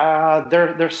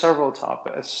 there are several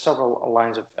topics, several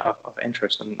lines of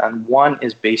interest, and one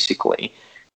is basically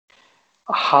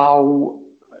how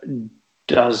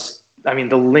does,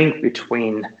 the link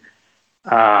between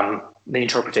the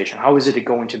interpretation, how is it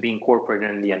going to be incorporated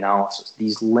in the analysis,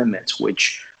 these limits,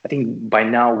 which I think by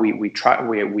now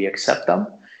we accept them,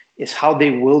 is how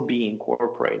they will be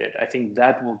incorporated. I think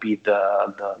that will be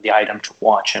the item to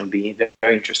watch and be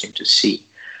very interesting to see.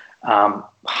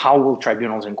 How will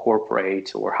tribunals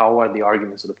incorporate, or how are the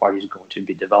arguments of the parties going to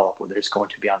be developed, whether it's going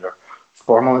to be under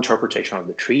formal interpretation of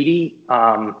the treaty,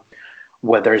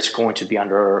 whether it's going to be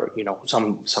under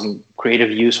some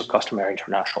creative use of customary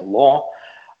international law.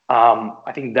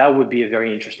 I think that would be a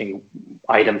very interesting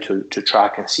item to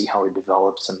track and see how it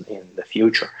develops in the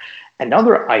future.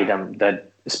 Another item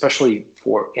that, especially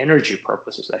for energy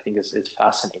purposes, I think is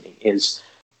fascinating, is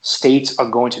states are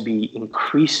going to be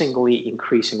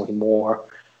increasingly more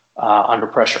under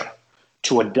pressure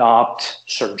to adopt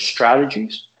certain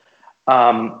strategies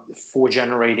for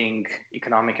generating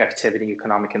economic activity,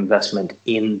 economic investment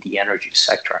in the energy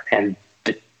sector. And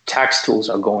the tax tools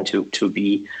are going to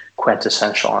be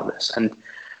quintessential on this. And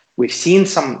we've seen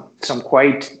some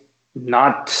quite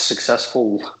not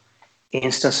successful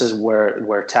instances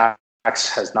where tax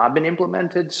has not been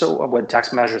implemented. So when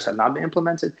tax measures have not been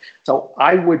implemented. So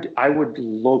I would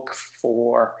look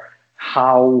for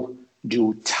how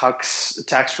do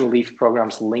tax relief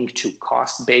programs link to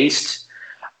cost-based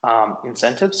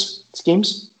incentives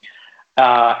schemes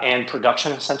and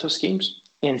production incentive schemes,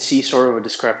 and see sort of a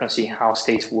discrepancy how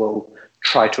states will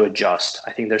try to adjust.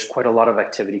 I think there's quite a lot of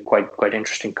activity, quite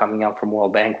interesting, coming out from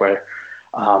World Bank, where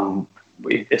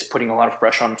it's putting a lot of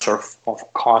pressure on sort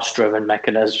of cost-driven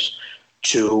mechanisms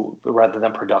rather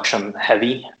than production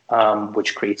heavy,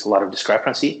 which creates a lot of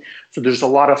discrepancy. So there's a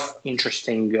lot of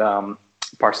interesting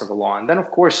parts of the law. And then, of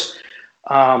course,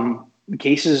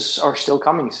 cases are still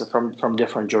coming from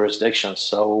different jurisdictions.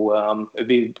 So it'd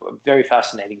be a very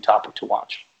fascinating topic to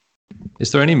watch.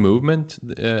 Is there any movement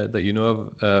that you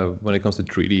know of when it comes to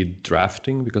treaty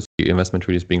drafting? Because the investment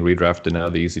treaty is being redrafted now,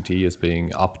 the ECT is being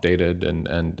updated,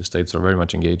 and the states are very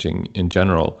much engaging in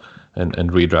general and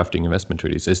redrafting investment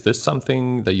treaties. Is this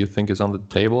something that you think is on the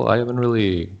table?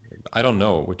 I don't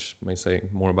know, which may say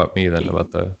more about me than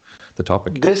about the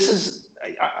topic. This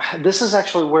is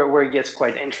actually where it gets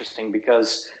quite interesting,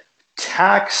 because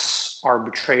tax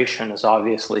arbitration is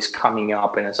obviously coming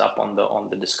up and is up on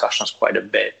the discussions quite a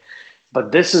bit.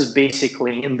 But this is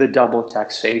basically in the double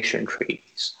taxation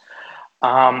treaties.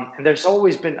 And there's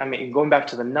always been, going back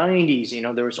to the 90s,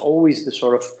 there was always the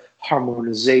sort of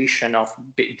harmonization of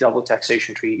double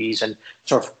taxation treaties, and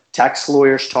sort of tax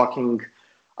lawyers talking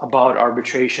about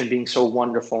arbitration being so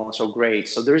wonderful and so great.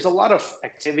 So there's a lot of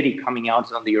activity coming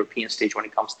out on the European stage when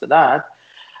it comes to that.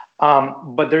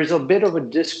 But there's a bit of a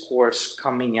discourse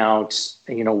coming out,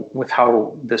 with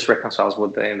how this reconciles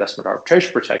with the investment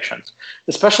arbitration protections,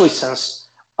 especially since,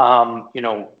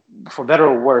 for better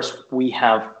or worse, we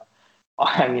have,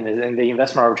 in the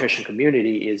investment arbitration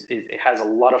community it has a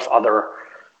lot of other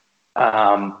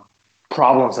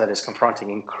problems that it's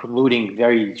confronting, including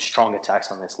very strong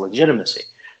attacks on its legitimacy.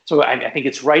 So I think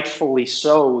it's rightfully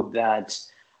so that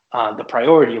the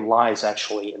priority lies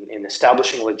actually in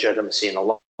establishing legitimacy, and a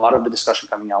lot of the discussion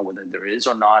coming out whether there is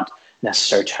or not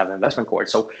necessary to have an investment court.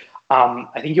 So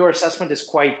I think your assessment is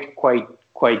quite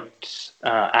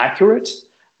accurate.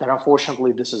 That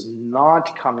unfortunately this is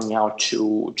not coming out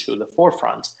to the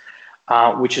forefront,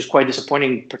 which is quite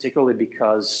disappointing, particularly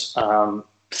because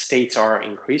states are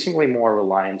increasingly more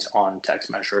reliant on tax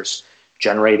measures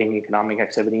generating economic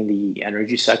activity in the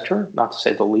energy sector, not to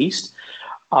say the least.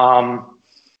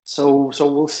 So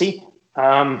we'll see.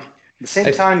 At the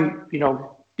same time,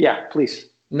 yeah, please.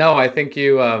 No, I think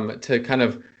you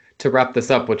to wrap this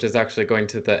up, which is actually going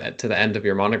to the end of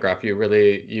your monograph,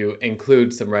 you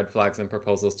include some red flags and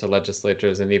proposals to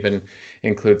legislatures, and even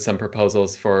include some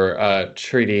proposals for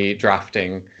treaty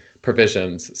drafting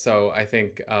provisions. So I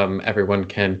think everyone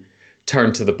can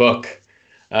turn to the book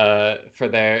for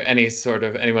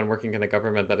anyone working in the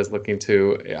government that is looking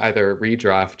to either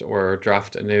redraft or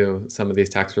draft anew some of these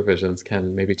tax provisions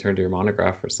can maybe turn to your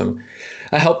monograph for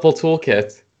a helpful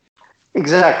toolkit.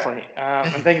 Exactly.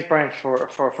 And thanks, Brian, for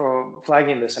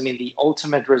flagging this. I mean, the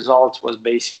ultimate result was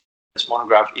basically this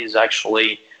monograph is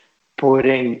actually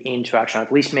putting into action,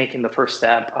 at least making the first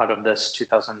step out of this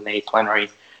 2008 plenary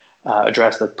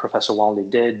address that Professor Waldy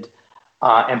did,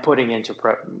 and putting into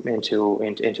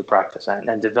practice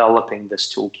and developing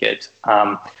this toolkit,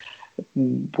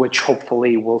 which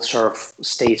hopefully will serve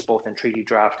states both in treaty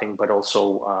drafting, but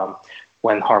also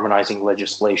when harmonizing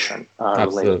legislation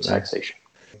related to taxation.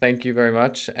 Thank you very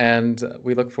much, and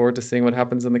we look forward to seeing what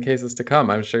happens in the cases to come.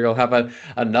 I'm sure you'll have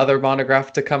another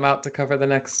monograph to come out to cover the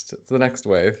next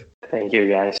wave. Thank you,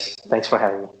 guys. Thanks for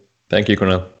having me. Thank you,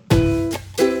 Cornel.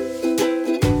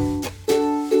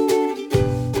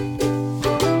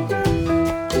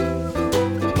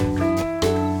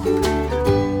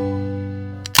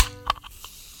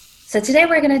 So today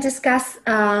we're going to discuss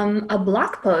a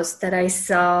blog post that I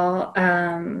saw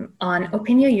on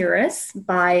Opinio Juris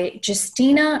by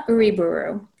Justina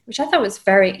Uriburu, which I thought was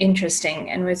very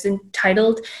interesting and was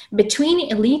entitled "Between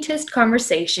Elitist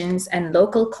Conversations and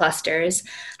Local Clusters,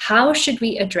 How Should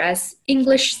We Address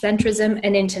English-centrism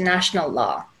and International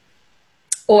Law?"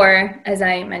 Or, as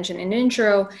I mentioned in the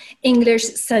intro,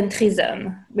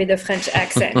 English-centrism with a French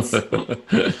accent.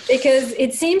 Because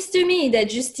it seems to me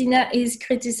that Justina is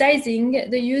criticizing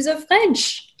the use of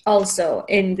French also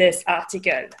in this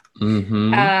article.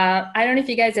 Mm-hmm. I don't know if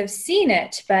you guys have seen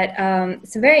it, but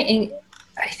it's a very,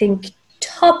 I think,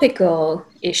 topical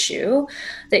issue.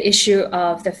 The issue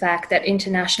of the fact that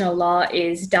international law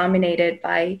is dominated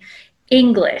by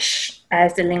English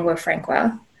as the lingua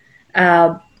franca.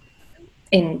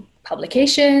 In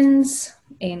publications,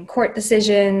 in court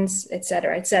decisions, et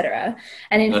cetera, et cetera.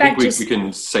 And in fact, I think we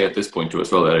can say at this point too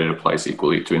as well that it applies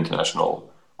equally to international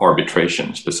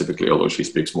arbitration specifically, although she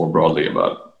speaks more broadly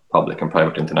about public and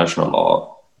private international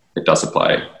law. It does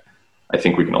apply. I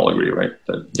think we can all agree, right?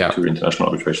 That to international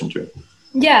arbitration too.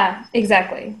 Yeah,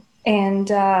 exactly. And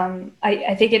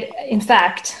I think it, in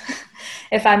fact,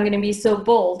 if I'm going to be so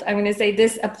bold, I'm going to say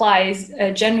this applies,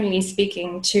 generally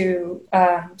speaking, to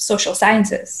social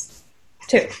sciences,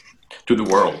 too. To the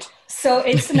world. So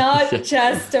it's not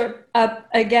just,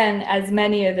 again, as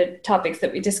many of the topics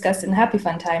that we discussed in Happy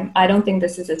Fun Time, I don't think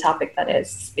this is a topic that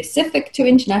is specific to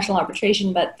international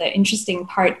arbitration, but the interesting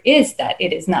part is that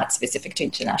it is not specific to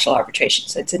international arbitration.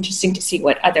 So it's interesting to see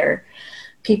what other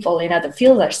people in other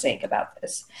fields are saying about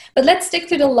this. But let's stick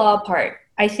to the law part.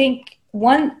 I think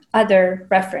one other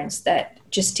reference that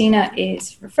Justina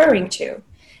is referring to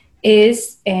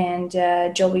is, and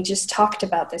Jolie just talked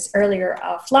about this earlier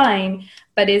offline,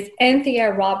 but is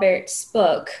Anthea Roberts'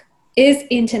 book, Is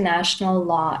International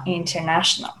Law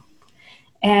International?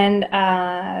 And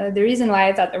the reason why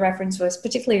I thought the reference was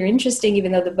particularly interesting,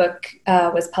 even though the book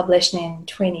was published in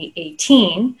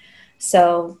 2018,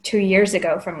 so 2 years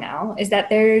ago from now, is that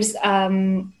there's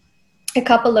a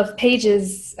couple of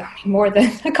pages, more than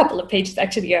a couple of pages,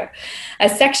 actually, a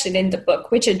section in the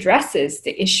book which addresses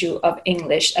the issue of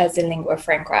English as a lingua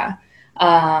franca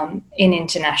in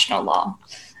international law.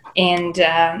 And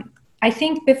I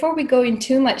think before we go in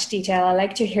too much detail, I'd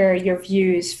like to hear your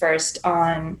views first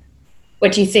on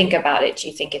what you think about it. Do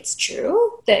you think it's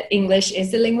true that English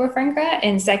is the lingua franca?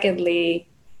 And secondly,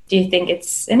 do you think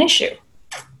it's an issue?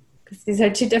 These are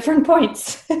two different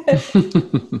points.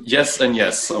 Yes and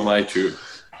yes are my two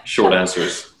short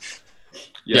answers.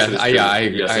 Yes, I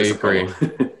agree.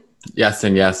 Yes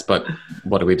and yes, but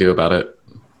what do we do about it?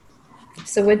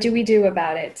 So what do we do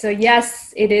about it? So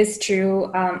yes, it is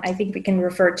true. I think we can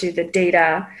refer to the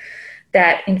data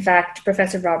that, in fact,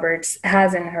 Professor Roberts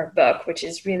has in her book, which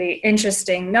is really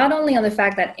interesting, not only on the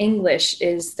fact that English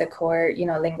is the core,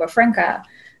 lingua franca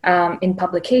in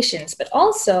publications, but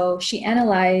also she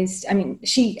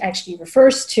actually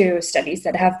refers to studies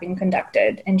that have been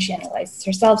conducted, and she analyzes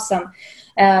herself some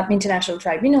international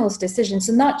tribunals decisions.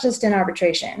 So not just in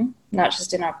arbitration,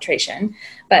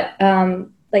 but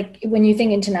like when you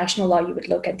think international law, you would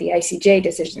look at the ICJ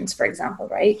decisions, for example,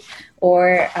 right?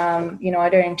 Or,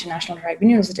 other international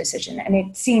tribunals decision. And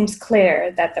it seems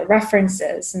clear that the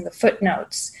references and the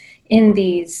footnotes in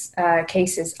these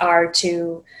cases are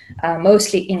to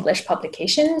mostly English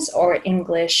publications or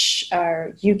English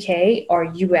or UK or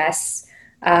US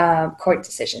court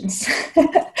decisions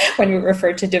when we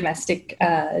refer to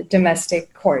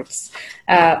domestic courts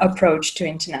approach to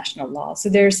international law. So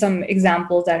there are some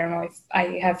examples. I don't know if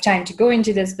I have time to go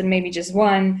into this, but maybe just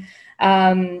one.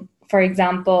 For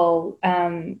example,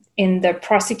 in the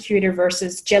prosecutor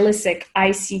versus Jelicic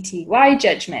ICTY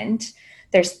judgment,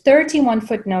 there's 31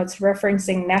 footnotes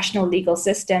referencing national legal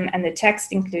system, and the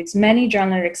text includes many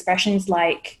general expressions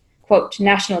like, quote,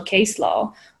 national case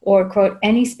law, or, quote,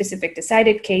 any specific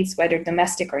decided case, whether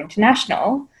domestic or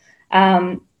international,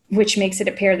 which makes it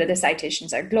appear that the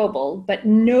citations are global, but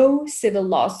no civil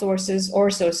law sources or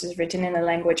sources written in a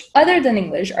language other than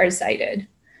English are cited,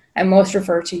 and most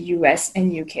refer to US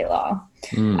and UK law.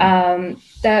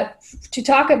 To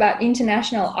talk about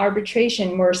international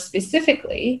arbitration more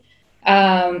specifically,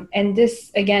 and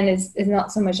this, again, is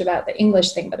not so much about the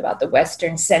English thing, but about the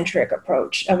Western-centric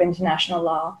approach of international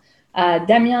law.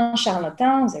 Damien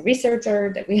Charlotin, is a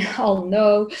researcher that we all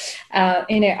know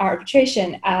in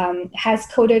arbitration, has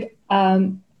quoted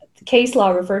case law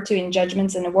referred to in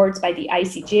judgments and awards by the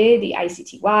ICJ, the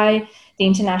ICTY, the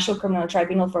International Criminal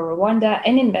Tribunal for Rwanda,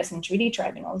 and investment treaty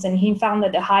tribunals. And he found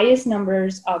that the highest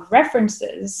numbers of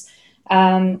references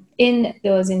in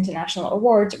those international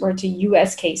awards were to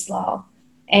US case law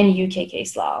and UK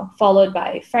case law, followed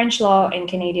by French law and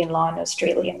Canadian law and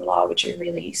Australian law, which are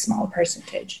really small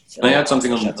percentage. So can I add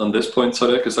something on this point,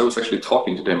 Sadia? Because I was actually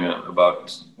talking to Damien about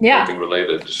something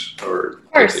related, or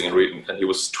texting and reading, and he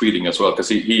was tweeting as well, because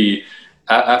he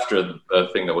after the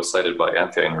thing that was cited by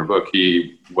Anthea in her book,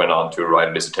 he went on to write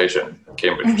a dissertation at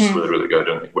Cambridge, which is really, really good,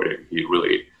 and where he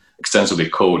really extensively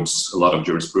codes a lot of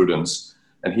jurisprudence.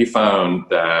 And he found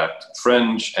that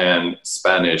French and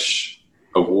Spanish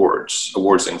awards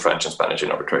in French and Spanish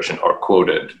in arbitration are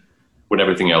quoted when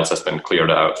everything else has been cleared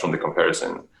out from the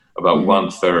comparison about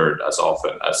 1/3 as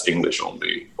often as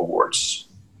English-only awards.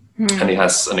 And he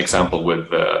has an example with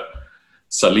the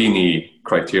Salini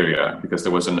criteria, because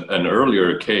there was an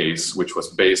earlier case which was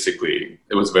basically,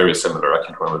 it was very similar. I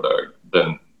can't remember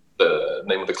the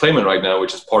name of the claimant right now,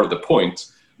 which is part of the point.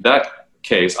 That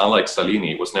case, unlike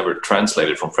Salini, was never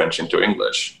translated from French into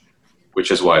English, which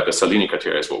is why the Salini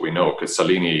criteria is what we know, because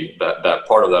Salini, that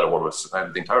part of that award was,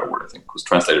 the entire award, I think, was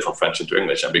translated from French into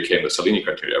English and became the Salini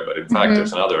criteria. But in fact,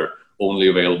 there's another only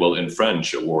available in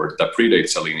French award that predates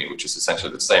Salini, which is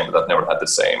essentially the same, but that never had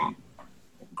the same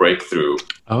breakthrough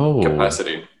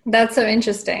capacity. That's so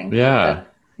interesting. Yeah.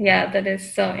 That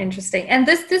is so interesting. And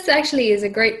this actually is a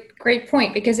great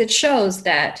point, because it shows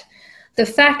that the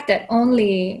fact that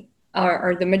only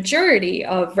or the majority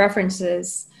of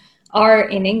references are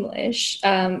in English,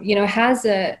 has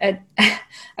a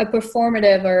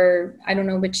performative, or I don't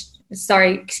know which,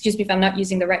 sorry, excuse me if I'm not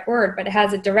using the right word, but it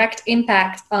has a direct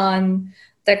impact on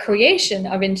the creation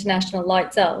of international law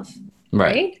itself,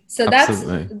 right? So that's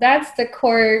the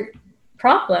core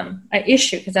problem,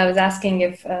 issue, because I was asking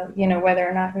if, whether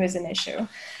or not it was an issue.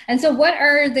 And so what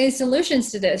are the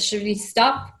solutions to this? Should we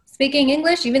stop speaking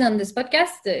English, even on this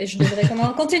podcast? Je devrais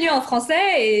continuer en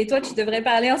français et toi, tu devrais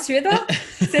parler en suédois?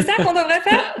 C'est ça qu'on devrait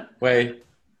faire? Oui.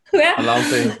 Yeah.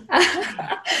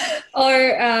 Or,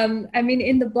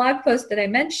 in the blog post that I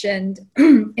mentioned,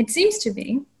 it seems to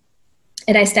me,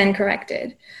 and I stand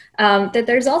corrected, that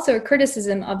there's also a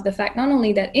criticism of the fact not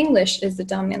only that English is the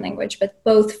dominant language, but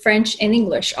both French and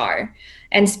English are.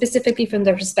 And specifically from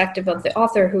the perspective of the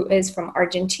author, who is from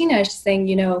Argentina, she's saying,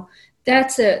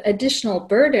 that's an additional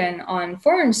burden on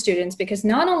foreign students, because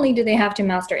not only do they have to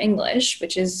master English,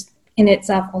 which is in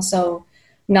itself also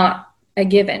not a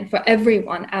given for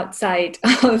everyone outside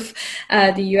of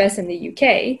the US and the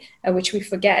UK, which we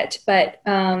forget. But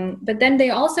then they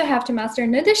also have to master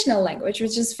an additional language,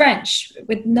 which is French,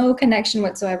 with no connection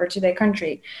whatsoever to their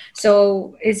country.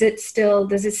 So does it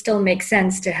still make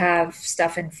sense to have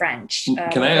stuff in French?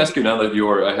 Can I ask you, now that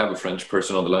I have a French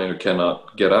person on the line who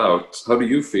cannot get out, how do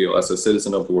you feel as a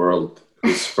citizen of the world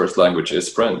whose first language is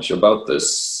French about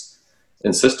this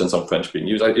insistence on French being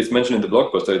used? It's mentioned in the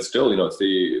blog post that it's still, it's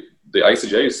the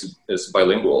ICJ is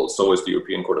bilingual, so is the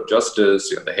European Court of Justice.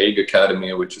 You have the Hague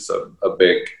Academy, which is a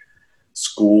big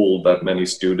school that many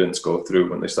students go through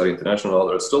when they study international law.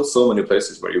 There are still so many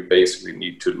places where you basically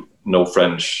need to know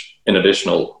French in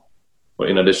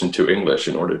addition to English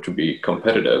in order to be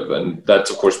competitive. And that's,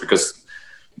 of course, because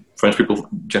French people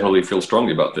generally feel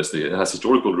strongly about this. It has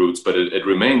historical roots, but it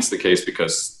remains the case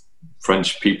because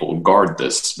French people guard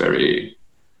this very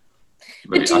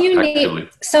actively.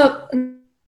 So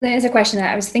there's a question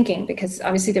that I was thinking, because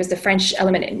obviously there was the French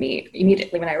element in me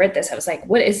immediately when I read this. I was like,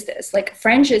 what is this? Like,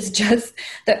 French is just,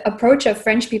 the approach of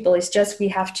French people is just, we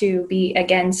have to be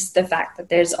against the fact that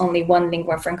there's only one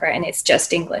lingua franca and it's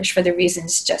just English, for the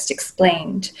reasons just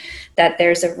explained, that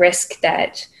there's a risk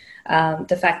that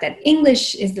the fact that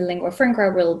English is the lingua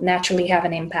franca will naturally have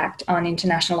an impact on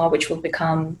international law, which will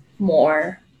become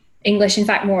more English, in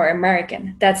fact, more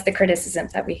American. That's the criticism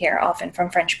that we hear often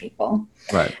from French people.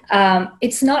 Right.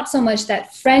 It's not so much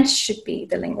that French should be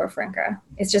the lingua franca.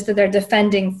 It's just that they're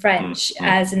defending French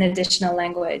as an additional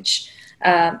language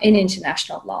in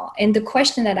international law. And the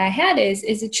question that I had is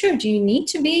it true? Do you need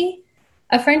to be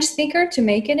a French speaker to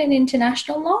make it in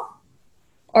international law?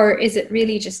 Or is it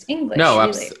really just English? No,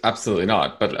 really? Absolutely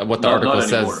not. But what the article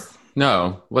says...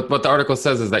 No, what the article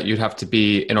says is that you'd have to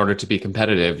be, in order to be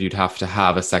competitive, you'd have to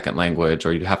have a second language,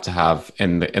 or you'd have to have,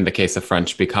 in the case of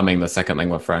French, becoming the second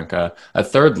lingua franca, a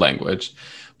third language.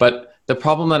 But the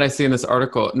problem that I see in this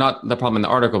article, not the problem in the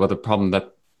article, but the problem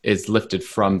that is lifted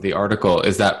from the article,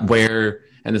 is that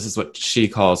and this is what she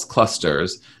calls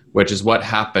clusters, which is what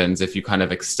happens if you kind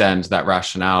of extend that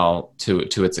rationale to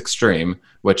its extreme,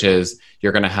 which is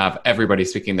you're going to have everybody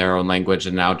speaking their own language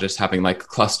and now just having like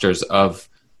clusters of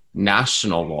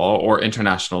national law or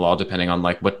international law, depending on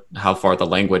like how far the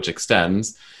language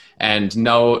extends, and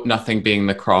nothing being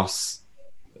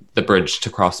the bridge to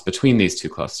cross between these two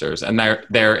clusters. And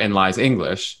therein lies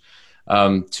English.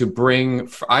 I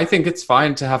think it's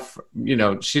fine to have,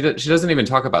 she doesn't even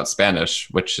talk about Spanish,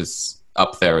 which is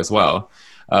up there as well.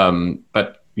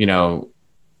 But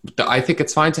I think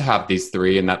it's fine to have these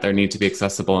three, and that they need to be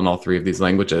accessible in all three of these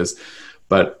languages.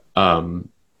 But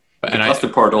the cluster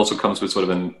part also comes with sort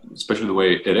of especially the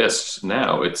way it is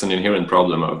now, it's an inherent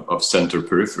problem of center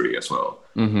periphery as well.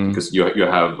 Mm-hmm. Because you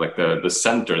have like the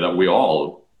center that we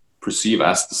all perceive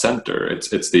as the center.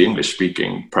 It's the English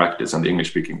speaking practice and the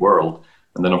English speaking world.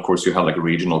 And then of course you have like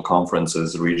regional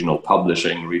conferences, regional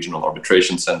publishing, regional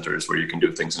arbitration centers where you can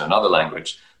do things in another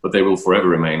language, but they will forever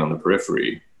remain on the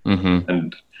periphery. Mm-hmm.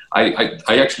 And I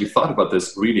actually thought about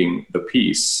this reading the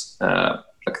piece,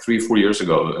 like 3-4 years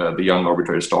ago. The Young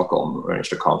Arbitrators Stockholm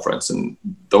arranged a conference, and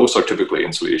those are typically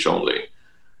in Swedish only.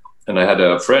 And I had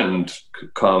a friend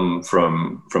come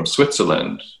from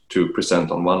Switzerland to present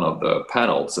on one of the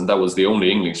panels, and that was the only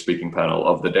English-speaking panel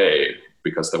of the day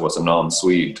because there was a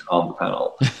non-Swede on the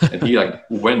panel. And he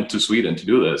went to Sweden to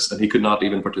do this, and he could not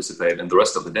even participate in the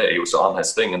rest of the day. He was on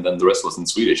his thing, and then the rest was in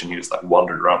Swedish, and he just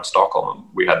wandered around Stockholm, and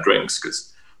we had drinks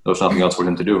because there was nothing else for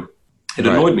him to do. It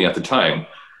annoyed me at the time,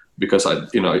 because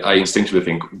I instinctively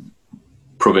think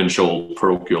provincial,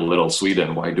 parochial little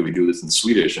Sweden, why do we do this in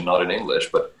Swedish and not in English?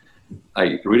 But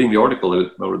reading the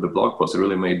article or the blog post, it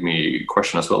really made me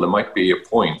question as well. There might be a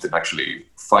point in actually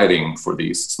fighting for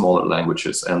these smaller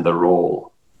languages and their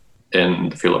role in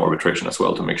the field of arbitration as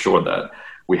well, to make sure that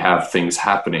we have things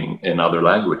happening in other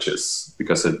languages,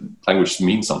 because language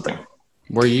means something.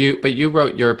 But you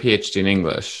wrote your PhD in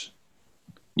English.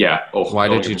 Yeah. Why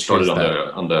did you choose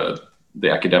that? On the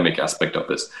academic aspect of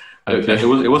this. Okay.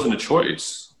 It wasn't a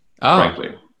choice,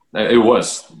 frankly. It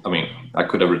was. I mean, I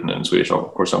could have written it in Swedish.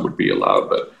 Of course, I would be allowed,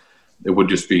 but it would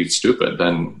just be stupid.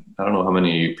 And I don't know how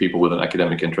many people with an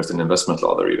academic interest in investment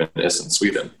law there even is in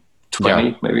Sweden.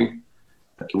 20, maybe.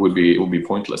 It would be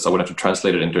pointless. I would have to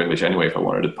translate it into English anyway if I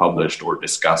wanted it published or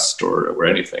discussed or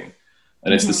anything.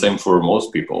 And it's the same for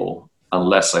most people,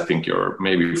 unless I think you're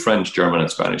maybe French, German, and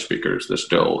Spanish speakers. There's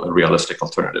still a realistic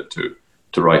alternative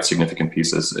to write significant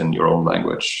pieces in your own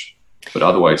language, but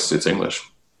otherwise it's English.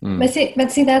 But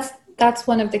see, that's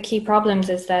one of the key problems,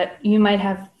 is that you might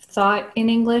have thought in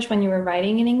English when you were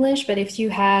writing in English, but if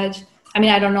you had,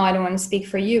 I don't know, I don't want to speak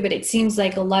for you, but it seems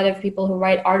like a lot of people who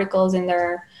write articles in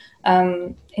their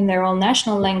in their own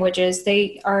national languages,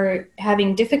 they are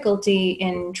having difficulty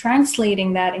in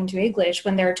translating that into English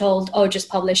when they're told, oh, just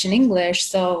publish in English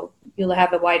so you'll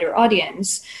have a wider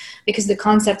audience, because the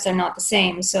concepts are not the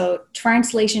same. So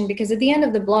translation, because at the end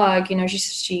of the blog, you know,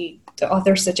 the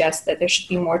author suggests that there should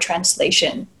be more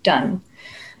translation done,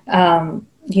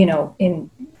 you know, in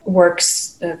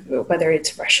works, whether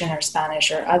it's Russian or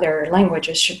Spanish or other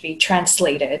languages, should be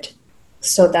translated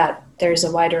so that there's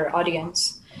a wider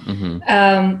audience.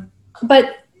 Mm-hmm.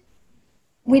 But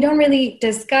we don't really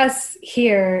discuss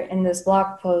here in this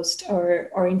blog post,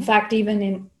 or in fact,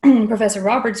 even in Professor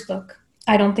Roberts' book,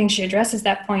 I don't think she addresses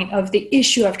that point of the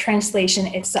issue of translation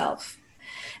itself.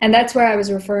 And that's where I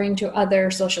was referring to other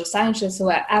social scientists who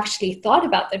have actually thought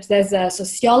about this. There's a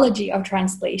sociology of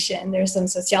translation. There's some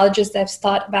sociologists that have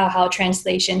thought about how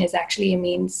translation is actually a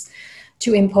means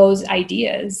to impose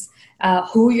ideas,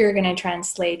 who you're going to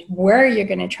translate, where you're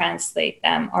going to translate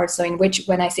them, or so in which,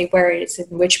 when I say where, it's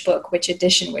in which book, which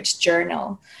edition, which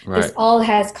journal. Right. This all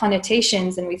has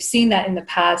connotations, and we've seen that in the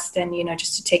past. And, you know,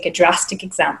 just to take a drastic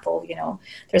example, you know,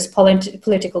 there's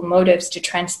political motives to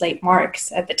translate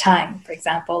Marx at the time, for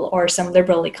example, or some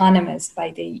liberal economists by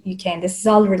the UK. And this is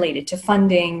all related to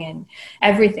funding and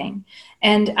everything.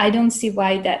 And I don't see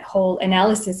why that whole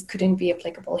analysis couldn't be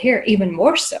applicable here, even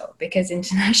more so, because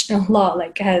international law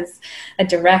has a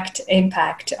direct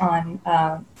impact on,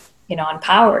 you know, on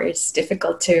power. It's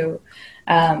difficult to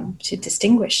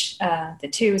distinguish the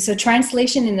two. So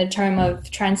translation in the term of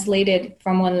translated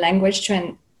from one language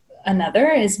to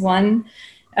another is one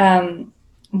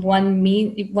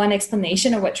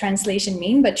explanation of what translation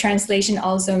means. But translation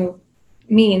also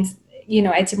means, you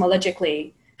know,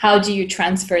 etymologically, how do you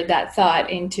transfer that thought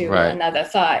into another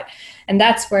thought? And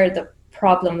that's where the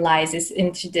problem lies, is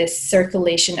into this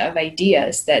circulation of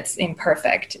ideas that's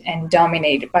imperfect and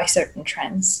dominated by certain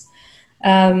trends.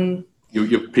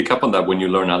 You pick up on that when you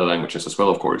learn other languages as well,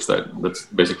 of course. That's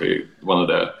basically one of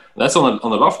the... That's on a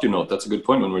lofty note. That's a good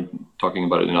point when we're talking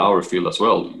about it in our field as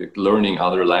well. Learning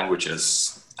other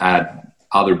languages add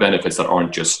other benefits that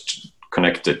aren't just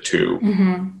connected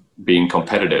to being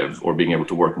competitive or being able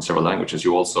to work in several languages.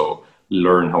 You also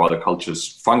learn how other cultures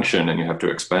function, and you have to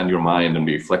expand your mind and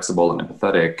be flexible and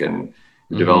empathetic and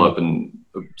develop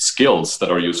skills that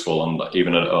are useful on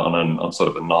sort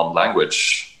of a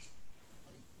non-language.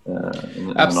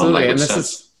 Absolutely, and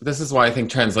this is why I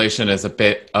think translation is a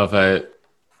bit of a.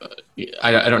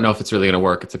 I don't know if it's really going to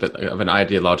work. It's a bit of an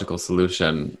ideological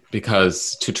solution,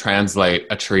 because to translate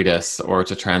a treatise or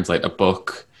to translate a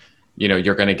book, you know,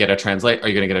 you're going to get a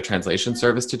translation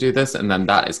service to do this, and then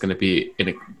that is going to be an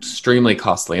extremely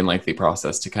costly and lengthy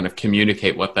process to kind of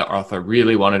communicate what the author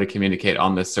really wanted to communicate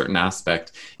on this certain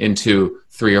aspect into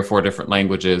 3 or 4 different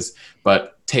languages,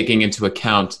 but taking into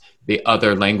account the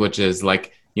other languages,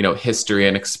 like, you know, history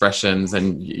and expressions.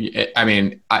 And I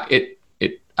mean, I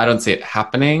don't see it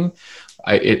happening.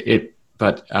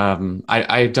 But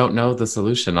I don't know the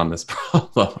solution on this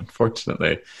problem,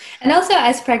 unfortunately. And also,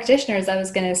 as practitioners, I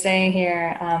was going to say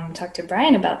here, talk to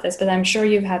Brian about this, but I'm sure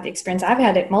you've had the experience. I've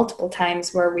had it multiple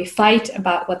times where we fight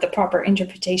about what the proper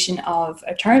interpretation of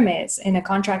a term is in a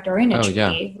contract or in a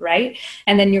treaty, right?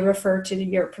 And then you refer to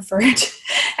your preferred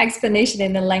explanation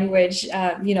in the language.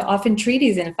 You know, often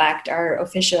treaties, in fact, are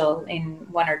official in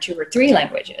 1 or 2 or 3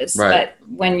 languages. Right. But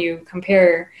when you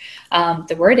compare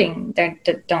the wording, they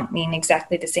don't mean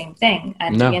exactly the same thing.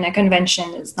 And to be in a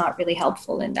convention is not really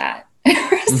helpful in that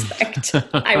respect,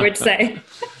 I would say.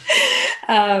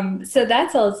 So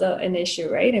that's also an issue,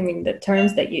 right? I mean, the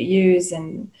terms that you use,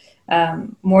 and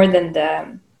more than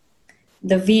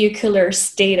the vehicular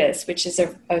status, which is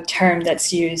a term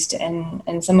that's used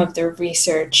in some of the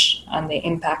research on the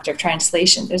impact of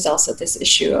translation. There's also this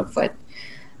issue of what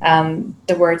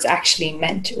the words actually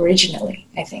meant originally,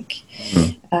 I think.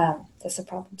 That's a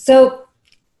problem. So,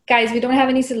 guys, we don't have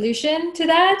any solution to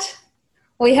that.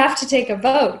 We have to take a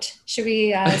vote. Should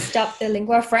we stop the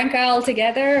lingua franca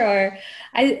altogether? Or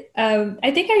I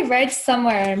think I read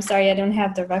somewhere, I'm sorry, I don't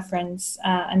have the reference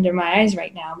under my eyes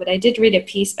right now, but I did read a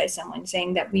piece by someone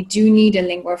saying that we do need a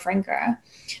lingua franca,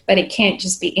 but it can't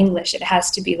just be English. It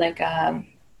has to be like an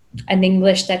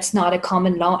English that's not a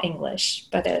common law English,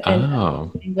 but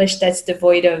an English that's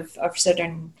devoid of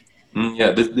certain...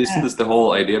 This is the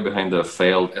whole idea behind the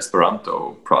failed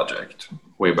Esperanto project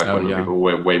way back when people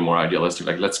were way more idealistic.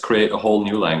 Like, let's create a whole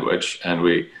new language, and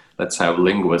let's have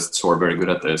linguists who are very good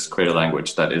at this create a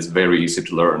language that is very easy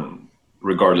to learn,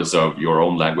 regardless of your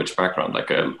own language background, like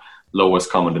a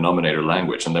lowest common denominator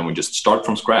language. And then we just start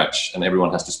from scratch, and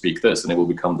everyone has to speak this, and it will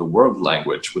become the world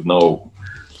language with no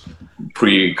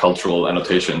pre-cultural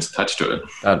annotations attached to it.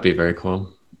 That'd be very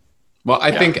cool. Well,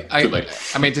 I think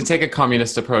I mean, to take a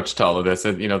communist approach to all of this,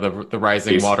 you know, the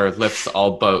rising water lifts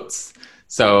all boats.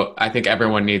 So I think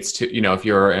everyone needs to, you know, if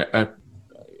you're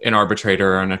an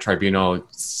arbitrator or in a tribunal,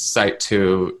 cite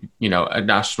to, you know, a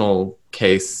national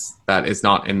case that is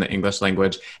not in the English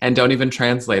language, and don't even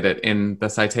translate it in the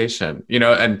citation, you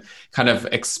know, and kind of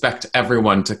expect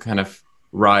everyone to kind of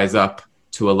rise up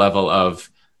to a level of,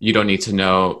 you don't need to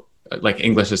know, like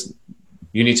English is,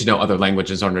 you need to know other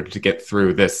languages in order to get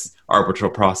through this arbitral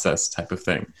process type of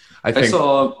thing. I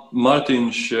saw Martin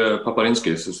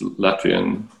Paparinskis, who's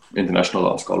Latvian international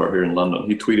law scholar here in London.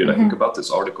 He tweeted, I think, about this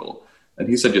article. And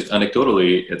he said, just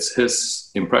anecdotally, it's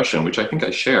his impression, which I think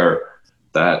I share,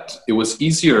 that it was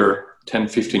easier 10,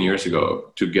 15 years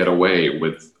ago to get away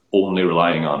with only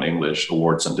relying on English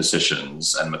awards and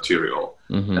decisions and material.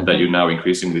 And that you now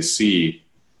increasingly see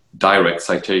direct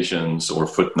citations or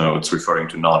footnotes referring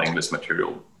to non-English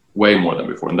material way more than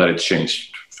before, and that it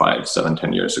changed 5, 7,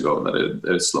 10 years ago, that it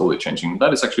is slowly changing.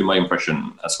 That is actually my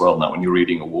impression as well now when you're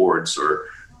reading awards or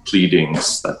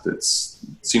pleadings, that it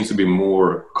seems to be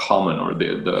more common, or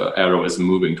the arrow is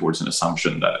moving towards an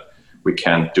assumption that we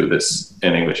can't do this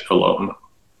in English alone.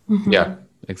 Yeah,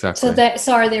 exactly.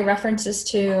 So are they references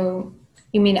to,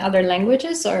 you mean other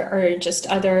languages, or just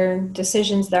other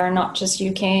decisions that are not just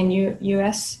UK and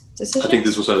US decisions? I think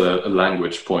this was a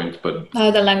language point, but...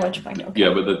 the language point, okay.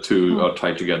 Yeah, but the two are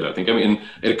tied together, I think. I mean,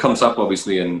 it comes up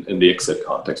obviously in the ICSID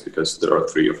context, because there are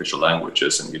 3 official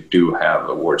languages, and you do have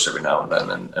awards every now and then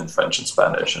in French and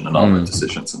Spanish and annulment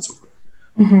decisions and so forth.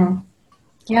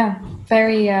 Yeah,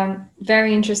 very,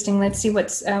 very interesting. Let's see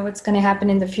what's going to happen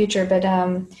in the future. But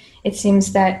it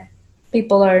seems that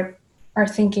people are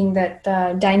thinking that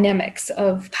the dynamics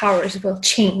of powers will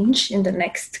change in the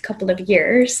next couple of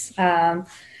years.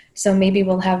 So maybe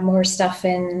we'll have more stuff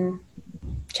in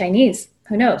Chinese.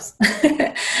 Who knows?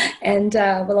 And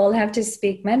we'll all have to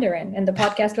speak Mandarin, and the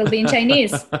podcast will be in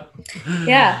Chinese.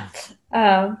 Yeah.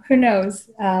 Who knows?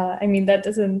 I mean, that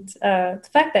doesn't... the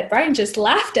fact that Brian just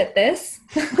laughed at this.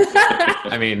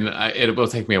 I mean, it will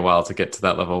take me a while to get to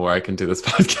that level where I can do this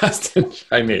podcast in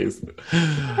Chinese.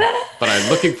 But I'm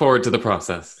looking forward to the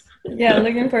process. Yeah,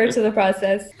 looking forward to the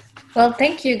process. Well,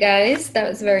 thank you, guys. That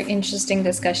was a very interesting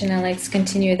discussion, and let's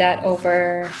continue that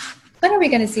over... When are we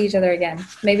going to see each other again?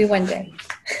 Maybe one day.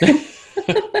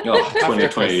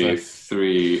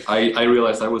 2023. I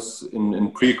realized I was in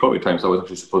pre-COVID times. I was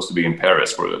actually supposed to be in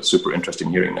Paris for a super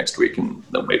interesting hearing next week, and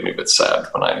that made me a bit sad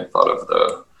when I thought of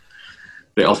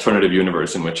the alternative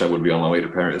universe in which I would be on my way to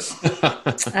Paris.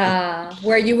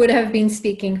 Where you would have been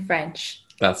speaking French.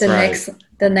 That's right.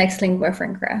 The next lingua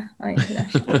franca.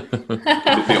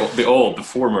 the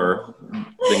former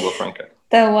lingua franca.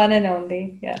 The one and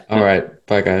only. Yeah. All right.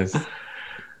 Bye, guys.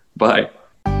 Bye.